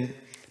if he didn't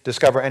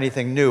discover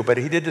anything new. But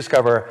he did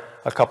discover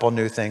a couple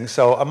new things.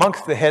 So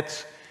amongst the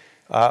hits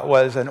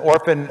was an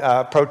orphan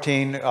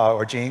protein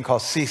or gene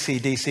called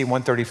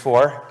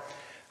CCDC134,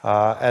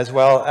 as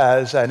well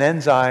as an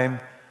enzyme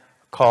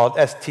called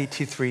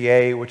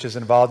STT3A, which is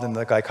involved in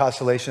the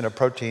glycosylation of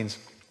proteins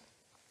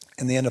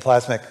in the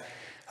endoplasmic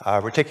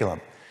reticulum.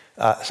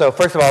 So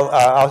first of all,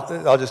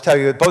 I'll just tell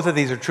you, both of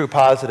these are true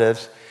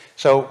positives.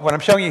 So what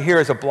I'm showing you here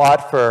is a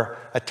blot for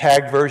a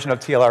tagged version of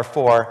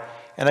TLR4.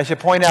 And I should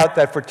point out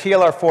that for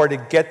TLR4 to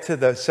get to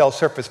the cell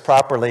surface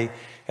properly,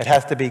 it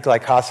has to be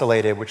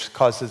glycosylated, which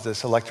causes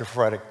this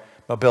electrophoretic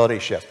mobility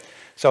shift.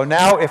 So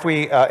now if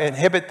we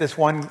inhibit this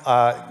one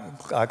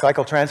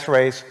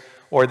glycyltransferase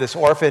or this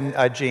orphan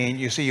gene,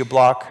 you see you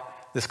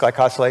block this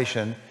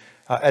glycosylation.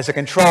 As a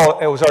control,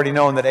 it was already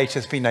known that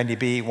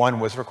HSP90B1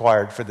 was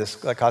required for this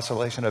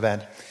glycosylation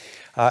event.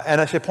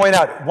 And I should point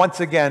out, once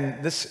again,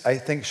 this, I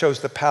think, shows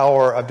the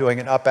power of doing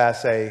an up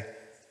assay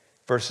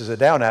versus a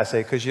down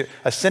assay, because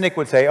a cynic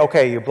would say,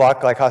 okay, you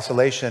block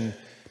glycosylation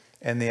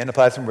in the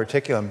endoplasmic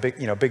reticulum,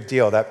 big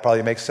deal. That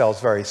probably makes cells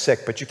very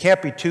sick. But you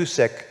can't be too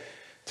sick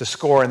to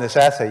score in this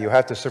assay. You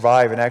have to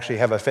survive and actually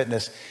have a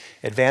fitness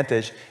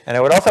advantage. And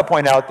I would also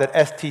point out that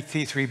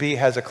STT3B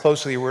has a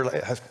closely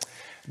related,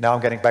 now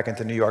I'm getting back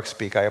into New York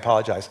speak, I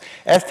apologize.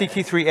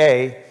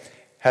 STT3A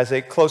has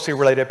a closely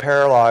related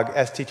paralog,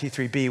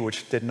 STT3B,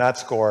 which did not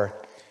score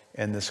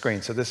in the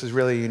screen. So this is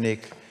really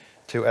unique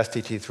to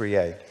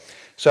STT3A.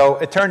 So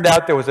it turned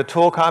out there was a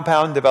tool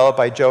compound developed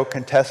by Joe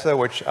Contessa,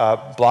 which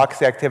blocks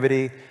the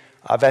activity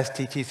of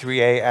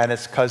STT3A and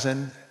its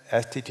cousin,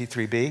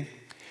 STT3B.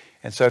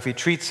 And so if you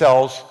treat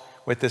cells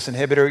with this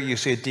inhibitor, you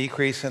see a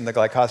decrease in the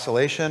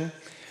glycosylation.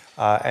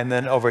 And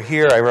then over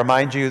here, I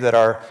remind you that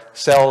our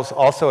cells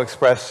also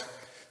express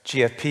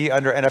GFP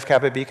under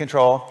NF-kappa B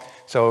control.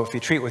 So if you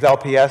treat with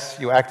LPS,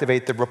 you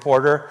activate the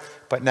reporter.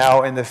 But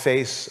now in the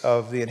face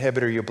of the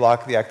inhibitor, you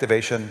block the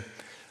activation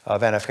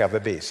of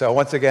NF-kappa B. So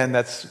once again,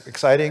 that's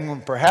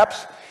exciting,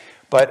 perhaps.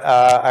 But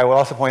I will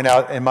also point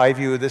out, in my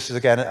view, this is,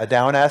 again, a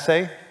down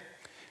assay.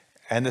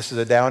 And this is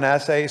a down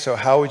assay. So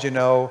how would you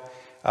know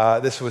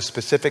this was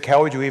specific?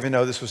 How would you even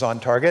know this was on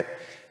target?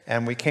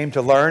 And we came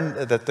to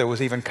learn that there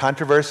was even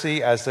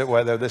controversy as to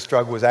whether this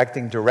drug was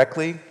acting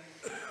directly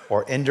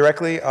or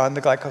indirectly on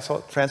the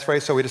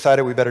glycosyltransferase. So we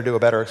decided we better do a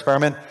better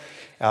experiment.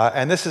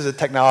 And this is a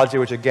technology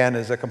which, again,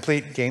 is a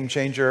complete game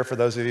changer for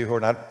those of you who are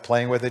not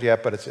playing with it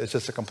yet, but it's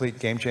just a complete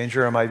game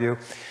changer in my view.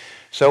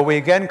 So we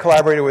again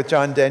collaborated with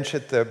John Dench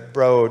at the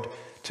Broad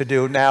to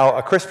do now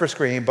a CRISPR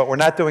screen, but we're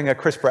not doing a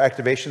CRISPR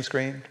activation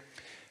screen.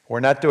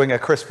 We're not doing a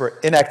CRISPR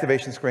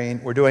inactivation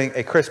screen. We're doing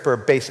a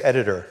CRISPR base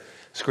editor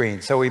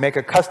screen. So we make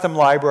a custom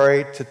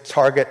library to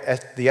target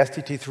the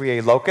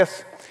STT3A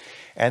locus,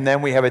 and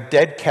then we have a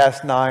dead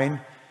Cas9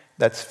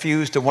 that's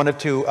fused to one of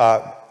two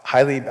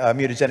highly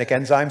mutagenic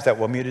enzymes that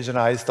will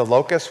mutagenize the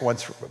locus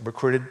once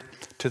recruited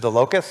to the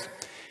locus.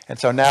 And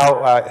so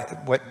now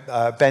what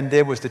Ben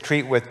did was to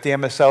treat with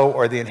DMSO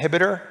or the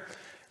inhibitor,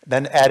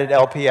 then added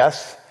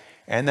LPS,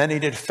 and then he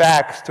did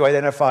FACS to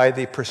identify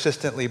the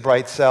persistently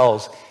bright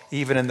cells,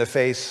 even in the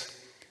face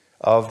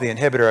of the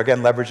inhibitor, again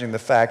leveraging the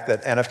fact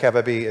that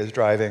NF-kappa B is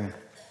driving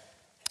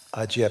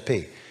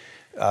GFP.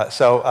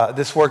 So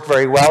this worked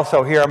very well.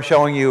 So here I'm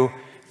showing you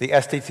the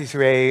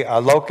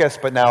STT3A locus,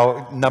 but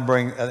now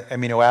numbering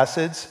amino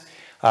acids.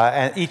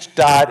 And each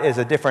dot is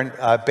a different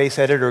base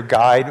editor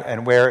guide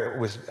and where it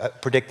was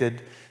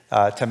predicted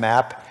to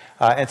map.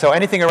 And so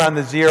anything around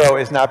the 0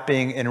 is not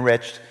being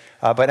enriched.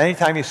 But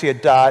anytime you see a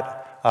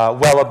dot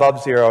well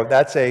above 0,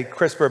 that's a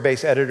CRISPR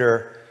base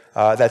editor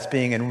that's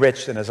being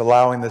enriched and is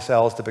allowing the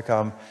cells to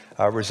become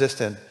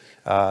resistant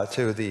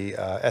to the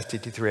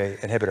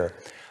STT3A inhibitor.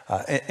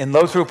 In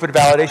low throughput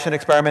validation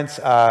experiments,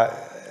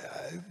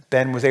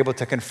 Ben was able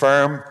to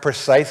confirm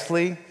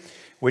precisely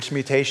which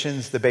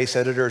mutations the base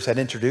editors had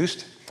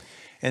introduced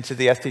into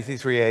the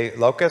STT3A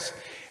locus.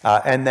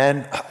 And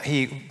then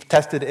he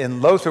tested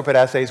in low throughput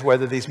assays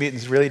whether these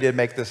mutants really did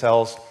make the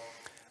cells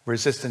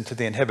resistant to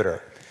the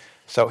inhibitor.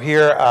 So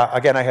here,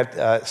 again, I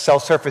have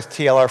cell surface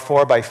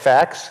TLR4 by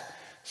FACS.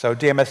 So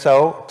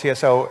DMSO,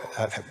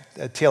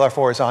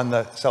 TLR4 is on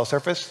the cell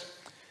surface.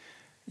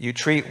 You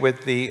treat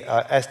with the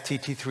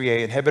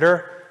STT3A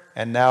inhibitor,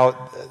 and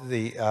now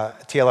the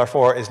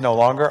TLR4 is no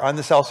longer on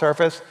the cell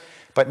surface.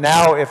 But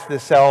now if the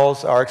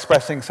cells are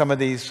expressing some of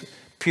these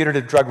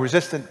putative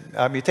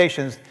drug-resistant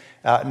mutations,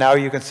 now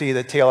you can see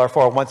that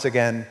TLR4 once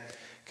again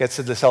gets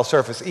to the cell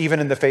surface, even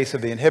in the face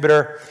of the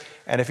inhibitor.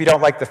 And if you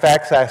don't like the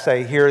FACS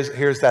assay,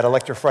 here's that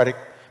electrophoretic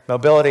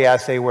mobility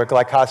assay where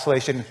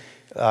glycosylation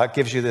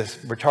gives you this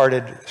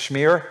retarded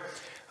smear.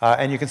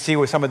 And you can see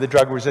with some of the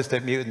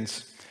drug-resistant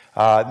mutants,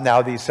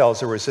 now these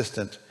cells are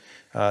resistant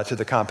to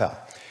the compound.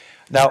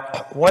 Now,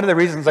 one of the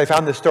reasons I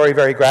found this story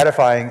very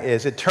gratifying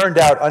is it turned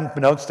out,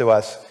 unbeknownst to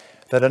us,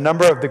 that a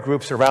number of the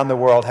groups around the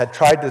world had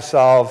tried to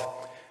solve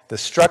the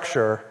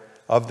structure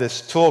of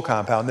this tool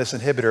compound, this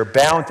inhibitor,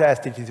 bound to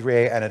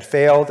STT3A, and it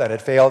failed, and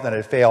it failed, and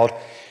it failed.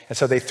 And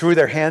so they threw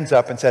their hands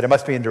up and said, it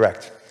must be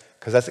indirect,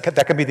 because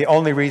that can be the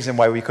only reason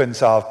why we couldn't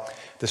solve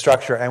the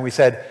structure. And we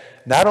said,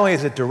 not only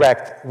is it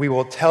direct, we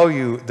will tell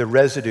you the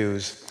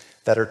residues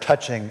that are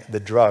touching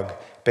the drug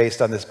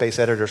based on this base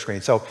editor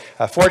screen. So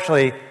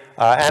fortunately,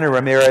 Anna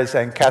Ramirez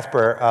and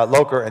Kasper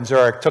Locher in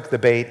Zurich took the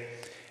bait,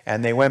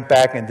 and they went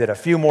back and did a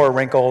few more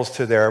wrinkles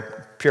to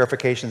their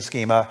purification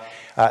schema.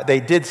 They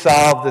did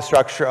solve the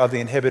structure of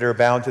the inhibitor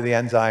bound to the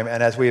enzyme,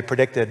 and as we had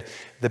predicted,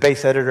 the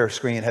base editor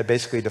screen had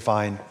basically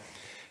defined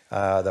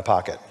the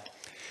pocket.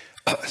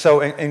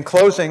 So in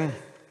closing,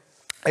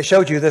 I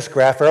showed you this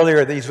graph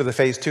earlier. These were the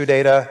phase 2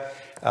 data.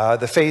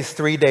 The phase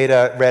 3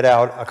 data read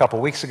out a couple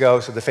weeks ago,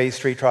 so the phase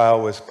 3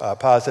 trial was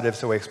positive,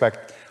 so we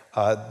expect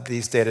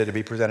these data to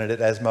be presented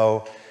at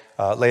ESMO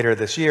later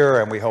this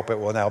year, and we hope it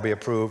will now be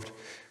approved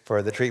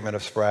for the treatment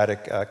of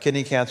sporadic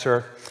kidney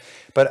cancer.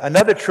 But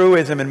another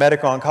truism in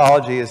medical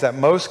oncology is that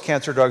most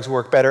cancer drugs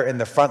work better in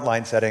the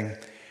frontline setting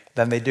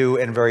than they do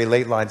in very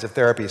late lines of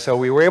therapy. So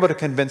we were able to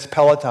convince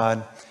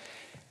Peloton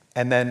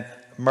and then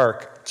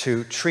Merck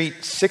to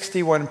treat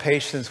 61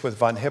 patients with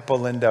von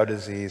Hippel-Lindaus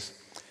disease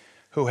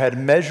who had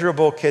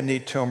measurable kidney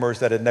tumors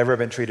that had never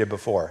been treated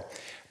before.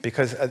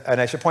 Because,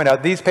 and I should point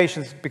out, these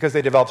patients, because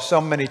they develop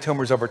so many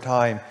tumors over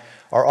time,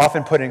 are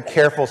often put in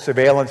careful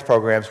surveillance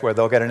programs where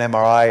they'll get an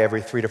MRI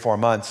every 3 to 4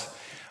 months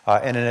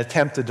in an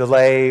attempt to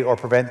delay or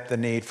prevent the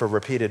need for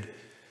repeated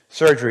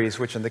surgeries,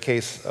 which in the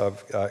case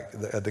of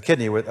the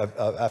kidney would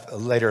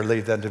later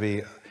lead them to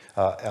be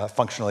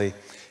functionally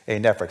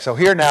anephric. So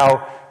here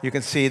now you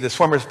can see the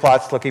swimmer's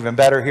plots look even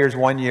better. Here's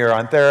 1 year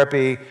on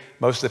therapy.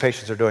 Most of the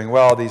patients are doing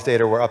well. These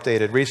data were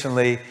updated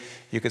recently.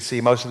 You can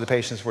see most of the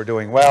patients were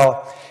doing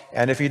well.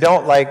 And if you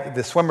don't like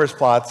the swimmer's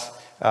plots,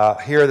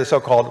 here are the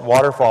so-called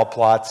waterfall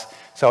plots.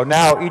 So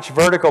now each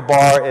vertical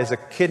bar is a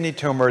kidney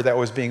tumor that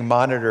was being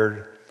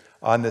monitored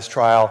on this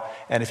trial.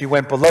 And if you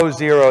went below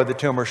 0, the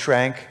tumor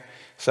shrank.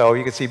 So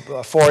you can see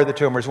 4 of the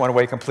tumors went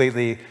away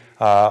completely.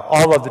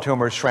 All of the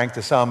tumors shrank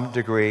to some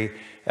degree.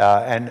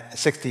 And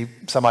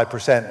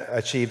 60-some-odd%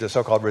 achieved a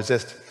so-called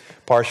RECIST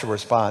partial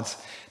response.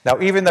 Now,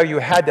 even though you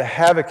had to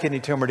have a kidney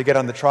tumor to get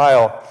on the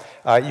trial,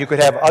 you could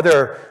have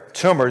other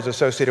tumors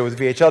associated with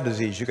VHL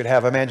disease. You could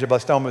have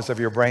hemangioblastomas of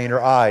your brain or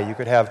eye. You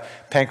could have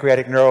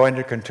pancreatic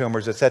neuroendocrine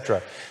tumors,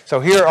 etc.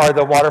 So here are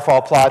the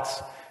waterfall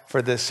plots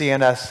for the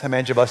CNS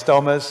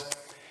hemangioblastomas,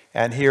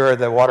 and here are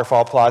the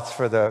waterfall plots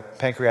for the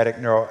pancreatic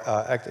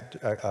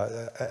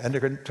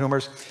neuroendocrine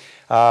tumors.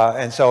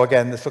 And so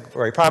again, this looked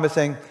very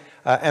promising.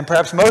 And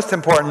perhaps most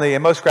importantly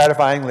and most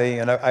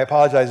gratifyingly, and I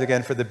apologize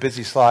again for the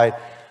busy slide,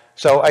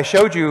 so I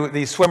showed you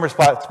these swimmer's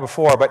plots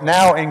before, but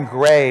now in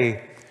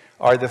gray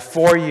are the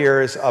 4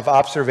 years of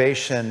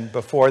observation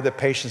before the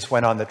patients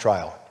went on the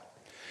trial.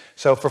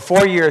 So for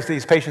 4 years,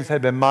 these patients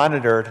had been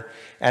monitored,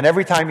 and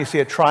every time you see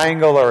a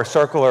triangle or a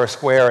circle or a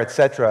square,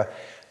 etc.,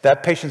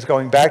 that patient's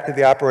going back to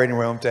the operating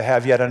room to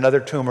have yet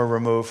another tumor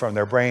removed from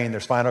their brain, their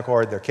spinal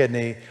cord, their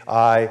kidney,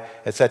 eye,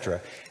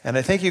 etc. And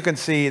I think you can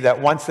see that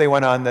once they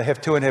went on the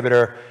HIF-2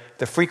 inhibitor,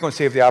 the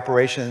frequency of the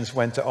operations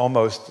went to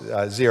almost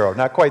 0.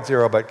 Not quite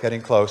 0, but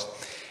getting close.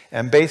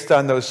 And based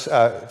on those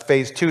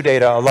phase 2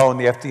 data alone,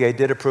 the FDA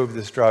did approve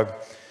this drug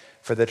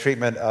for the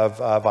treatment of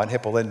von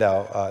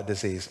Hippel-Lindaus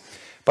disease.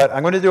 But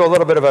I'm going to do a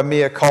little bit of a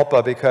mea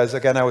culpa because,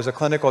 again, I was a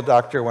clinical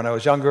doctor when I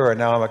was younger, and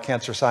now I'm a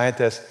cancer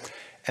scientist.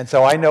 And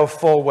so I know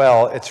full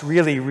well it's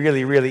really,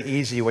 really, really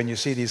easy when you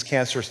see these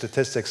cancer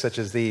statistics such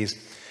as these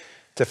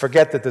to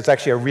forget that there's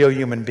actually a real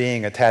human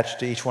being attached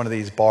to each one of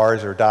these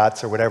bars or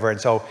dots or whatever.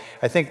 And so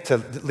I think to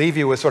leave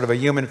you with sort of a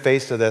human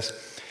face to this,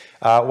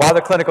 while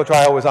the clinical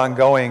trial was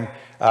ongoing,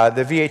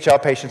 the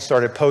VHL patients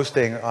started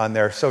posting on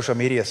their social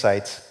media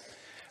sites.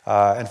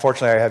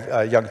 Unfortunately, I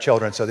have young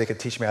children, so they could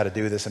teach me how to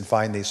do this and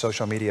find these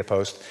social media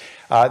posts.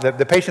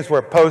 The patients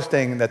were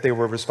posting that they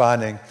were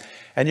responding.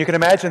 And you can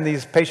imagine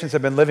these patients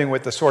have been living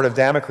with the sword of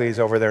Damocles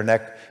over their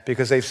neck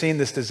because they've seen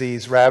this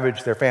disease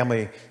ravage their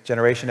family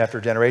generation after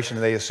generation,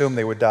 and they assumed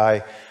they would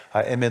die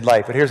in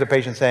midlife. But here's a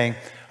patient saying,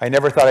 I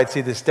never thought I'd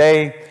see this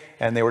day,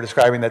 and they were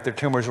describing that their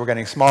tumors were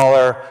getting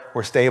smaller,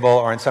 were stable,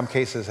 or in some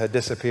cases had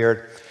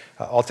disappeared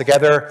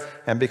altogether.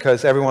 And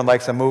because everyone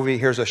likes a movie,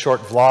 here's a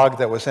short vlog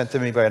that was sent to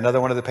me by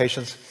another one of the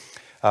patients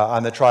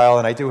on the trial,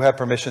 and I do have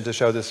permission to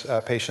show this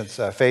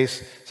patient's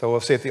face. So we'll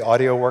see if the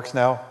audio works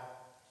now.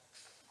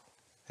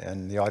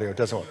 And the audio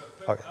doesn't work.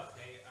 Okay. I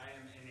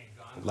am in a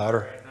gondola Louder.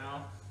 right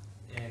now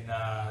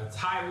in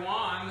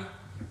Taiwan.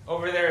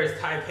 Over there is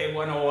Taipei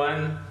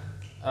 101.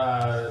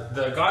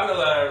 The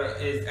gondola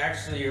is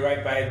actually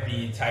right by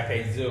the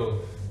Taipei Zoo.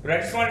 But I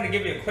just wanted to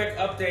give you a quick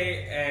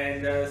update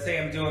and say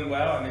I'm doing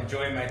well. I'm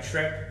enjoying my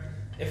trip.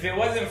 If it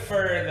wasn't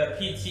for the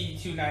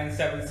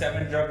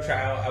PT2977 drug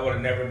trial, I would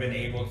have never been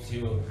able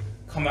to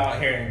come out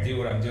here and do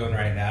what I'm doing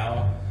right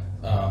now.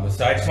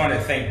 So I just want to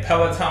thank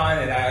Peloton,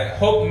 and I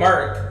hope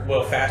Merck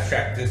will fast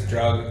track this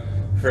drug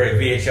for a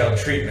VHL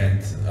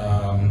treatment.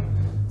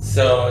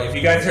 So if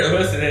you guys are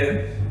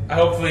listening,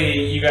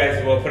 hopefully you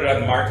guys will put it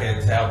on the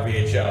market to help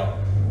VHL.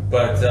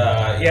 But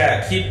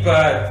yeah, keep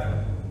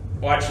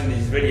watching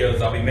these videos.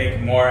 I'll be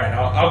making more, and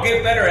I'll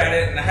get better at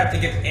it, and I have to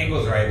get the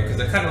angles right because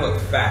I kind of look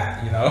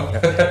fat, you know?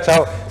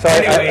 So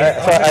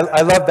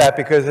I love that,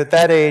 because at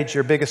that age,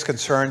 your biggest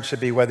concern should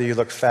be whether you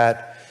look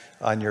fat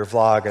on your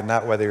vlog and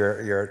not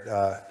whether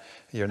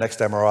your next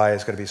MRI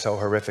is going to be so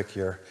horrific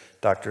your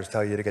doctors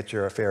tell you to get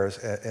your affairs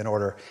in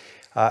order.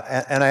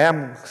 And I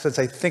am, since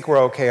I think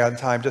we're okay on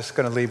time, just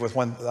going to leave with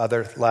one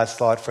other last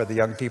thought for the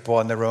young people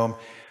in the room.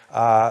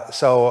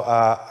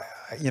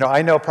 You know,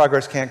 I know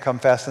progress can't come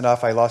fast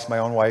enough. I lost my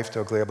own wife to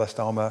a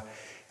glioblastoma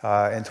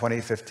in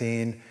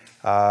 2015. You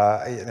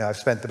know, I've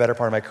spent the better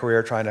part of my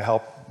career trying to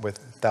help with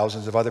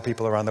thousands of other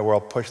people around the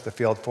world push the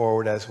field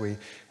forward as we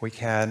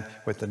can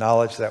with the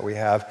knowledge that we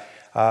have.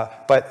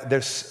 But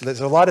there's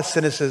a lot of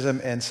cynicism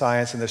in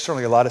science, and there's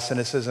certainly a lot of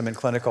cynicism in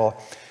clinical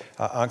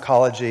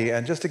oncology.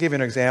 And just to give you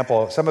an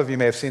example, some of you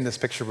may have seen this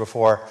picture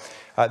before.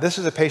 This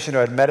is a patient who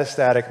had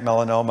metastatic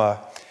melanoma,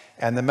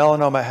 and the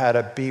melanoma had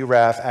a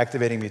BRAF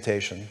activating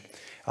mutation.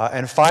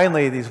 And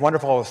finally, these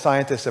wonderful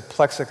scientists at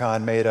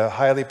Plexicon made a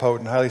highly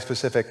potent, highly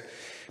specific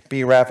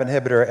BRAF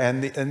inhibitor.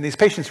 And these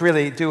patients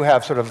really do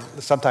have sort of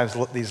sometimes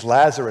these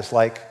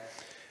Lazarus-like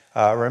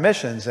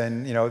remissions,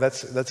 and you know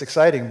that's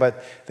exciting.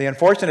 But the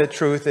unfortunate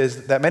truth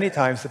is that many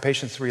times the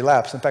patients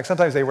relapse. In fact,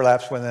 sometimes they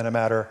relapse within a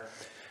matter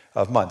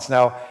of months.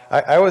 Now,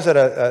 I was at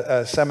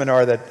a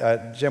seminar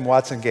that Jim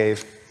Watson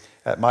gave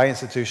at my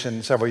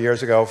institution several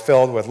years ago,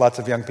 filled with lots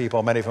of young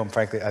people, many of whom,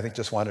 frankly, I think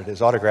just wanted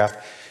his autograph.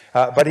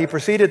 But he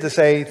proceeded to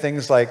say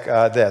things like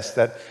this,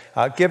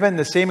 that given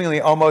the seemingly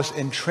almost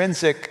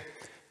intrinsic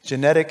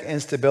genetic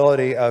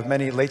instability of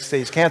many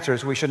late-stage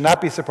cancers, we should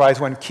not be surprised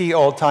when key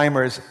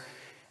old-timers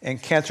in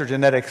cancer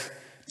genetics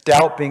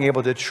doubt being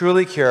able to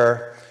truly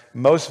cure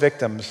most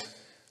victims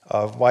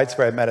of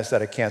widespread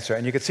metastatic cancer.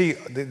 And you could see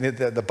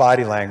the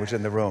body language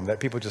in the room, that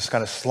people just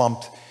kind of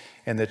slumped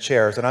in the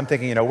chairs. And I'm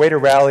thinking, you know, way to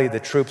rally the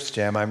troops,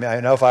 Jim. I mean, I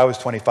know if I was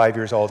 25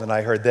 years old and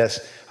I heard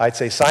this, I'd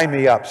say, sign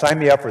me up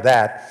for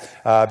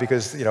that,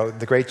 because, you know,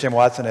 the great Jim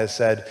Watson has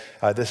said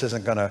this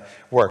isn't going to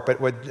work.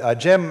 But what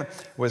Jim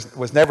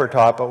was never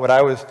taught, but what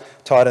I was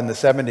taught in the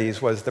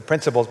 70s was the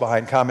principles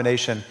behind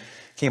combination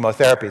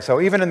chemotherapy. So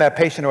even in that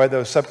patient who had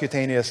those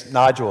subcutaneous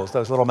nodules,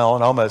 those little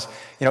melanomas,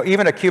 you know,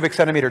 even a cubic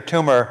centimeter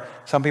tumor,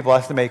 some people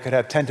estimate could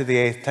have 10 to the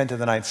 8th, 10 to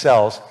the 9th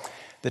cells.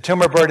 The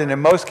tumor burden in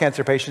most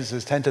cancer patients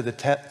is 10 to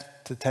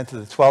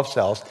the 12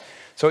 cells.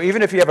 So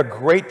even if you have a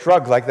great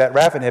drug like that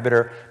RAF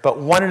inhibitor, but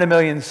 1 in a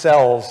million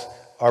cells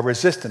are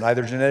resistant,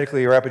 either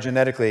genetically or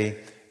epigenetically,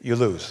 you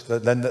lose.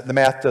 Then the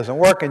math doesn't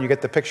work, and you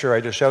get the picture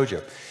I just showed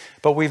you.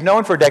 But we've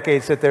known for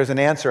decades that there's an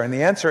answer, and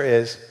the answer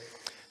is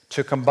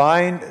to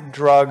combine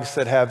drugs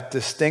that have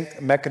distinct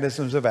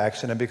mechanisms of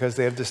action, and because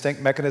they have distinct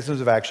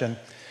mechanisms of action,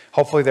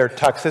 hopefully their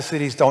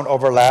toxicities don't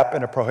overlap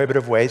in a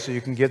prohibitive way, so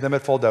you can give them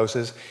at full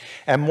doses.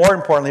 And more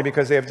importantly,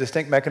 because they have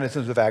distinct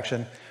mechanisms of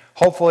action,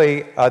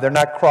 hopefully they're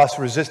not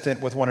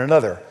cross-resistant with one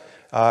another.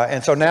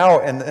 And so now,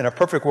 in a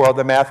perfect world,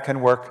 the math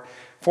can work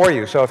for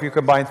you. So if you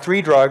combine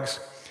 3 drugs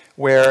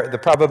where the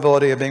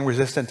probability of being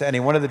resistant to any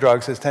one of the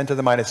drugs is 10 to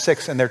the minus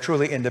 6, and they're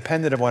truly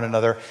independent of one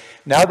another,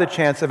 now the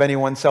chance of any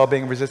one cell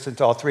being resistant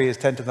to all 3 is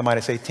 10 to the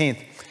minus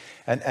 18th.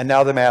 And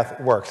now the math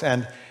works.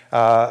 And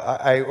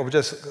I will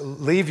just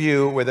leave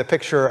you with a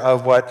picture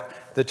of what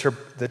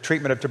the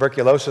treatment of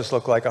tuberculosis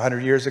looked like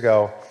 100 years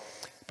ago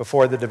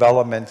before the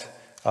development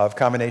of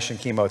combination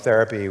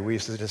chemotherapy. We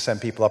used to just send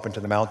people up into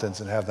the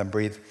mountains and have them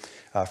breathe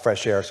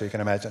fresh air, so you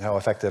can imagine how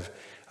effective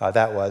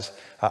that was.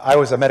 I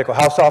was a medical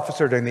house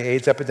officer during the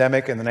AIDS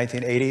epidemic in the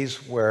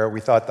 1980s, where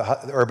we thought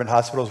the urban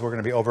hospitals were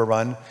going to be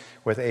overrun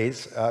with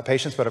AIDS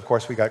patients, but of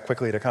course we got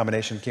quickly to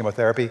combination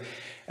chemotherapy.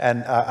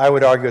 And I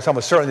would argue it's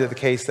almost certainly the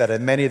case that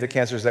in many of the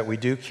cancers that we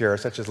do cure,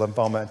 such as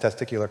lymphoma and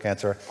testicular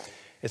cancer,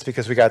 it's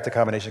because we got to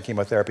combination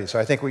chemotherapy. So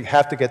I think we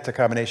have to get to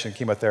combination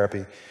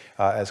chemotherapy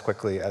as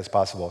quickly as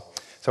possible.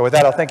 So with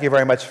that, I'll thank you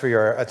very much for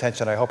your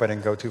attention. I hope I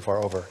didn't go too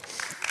far over.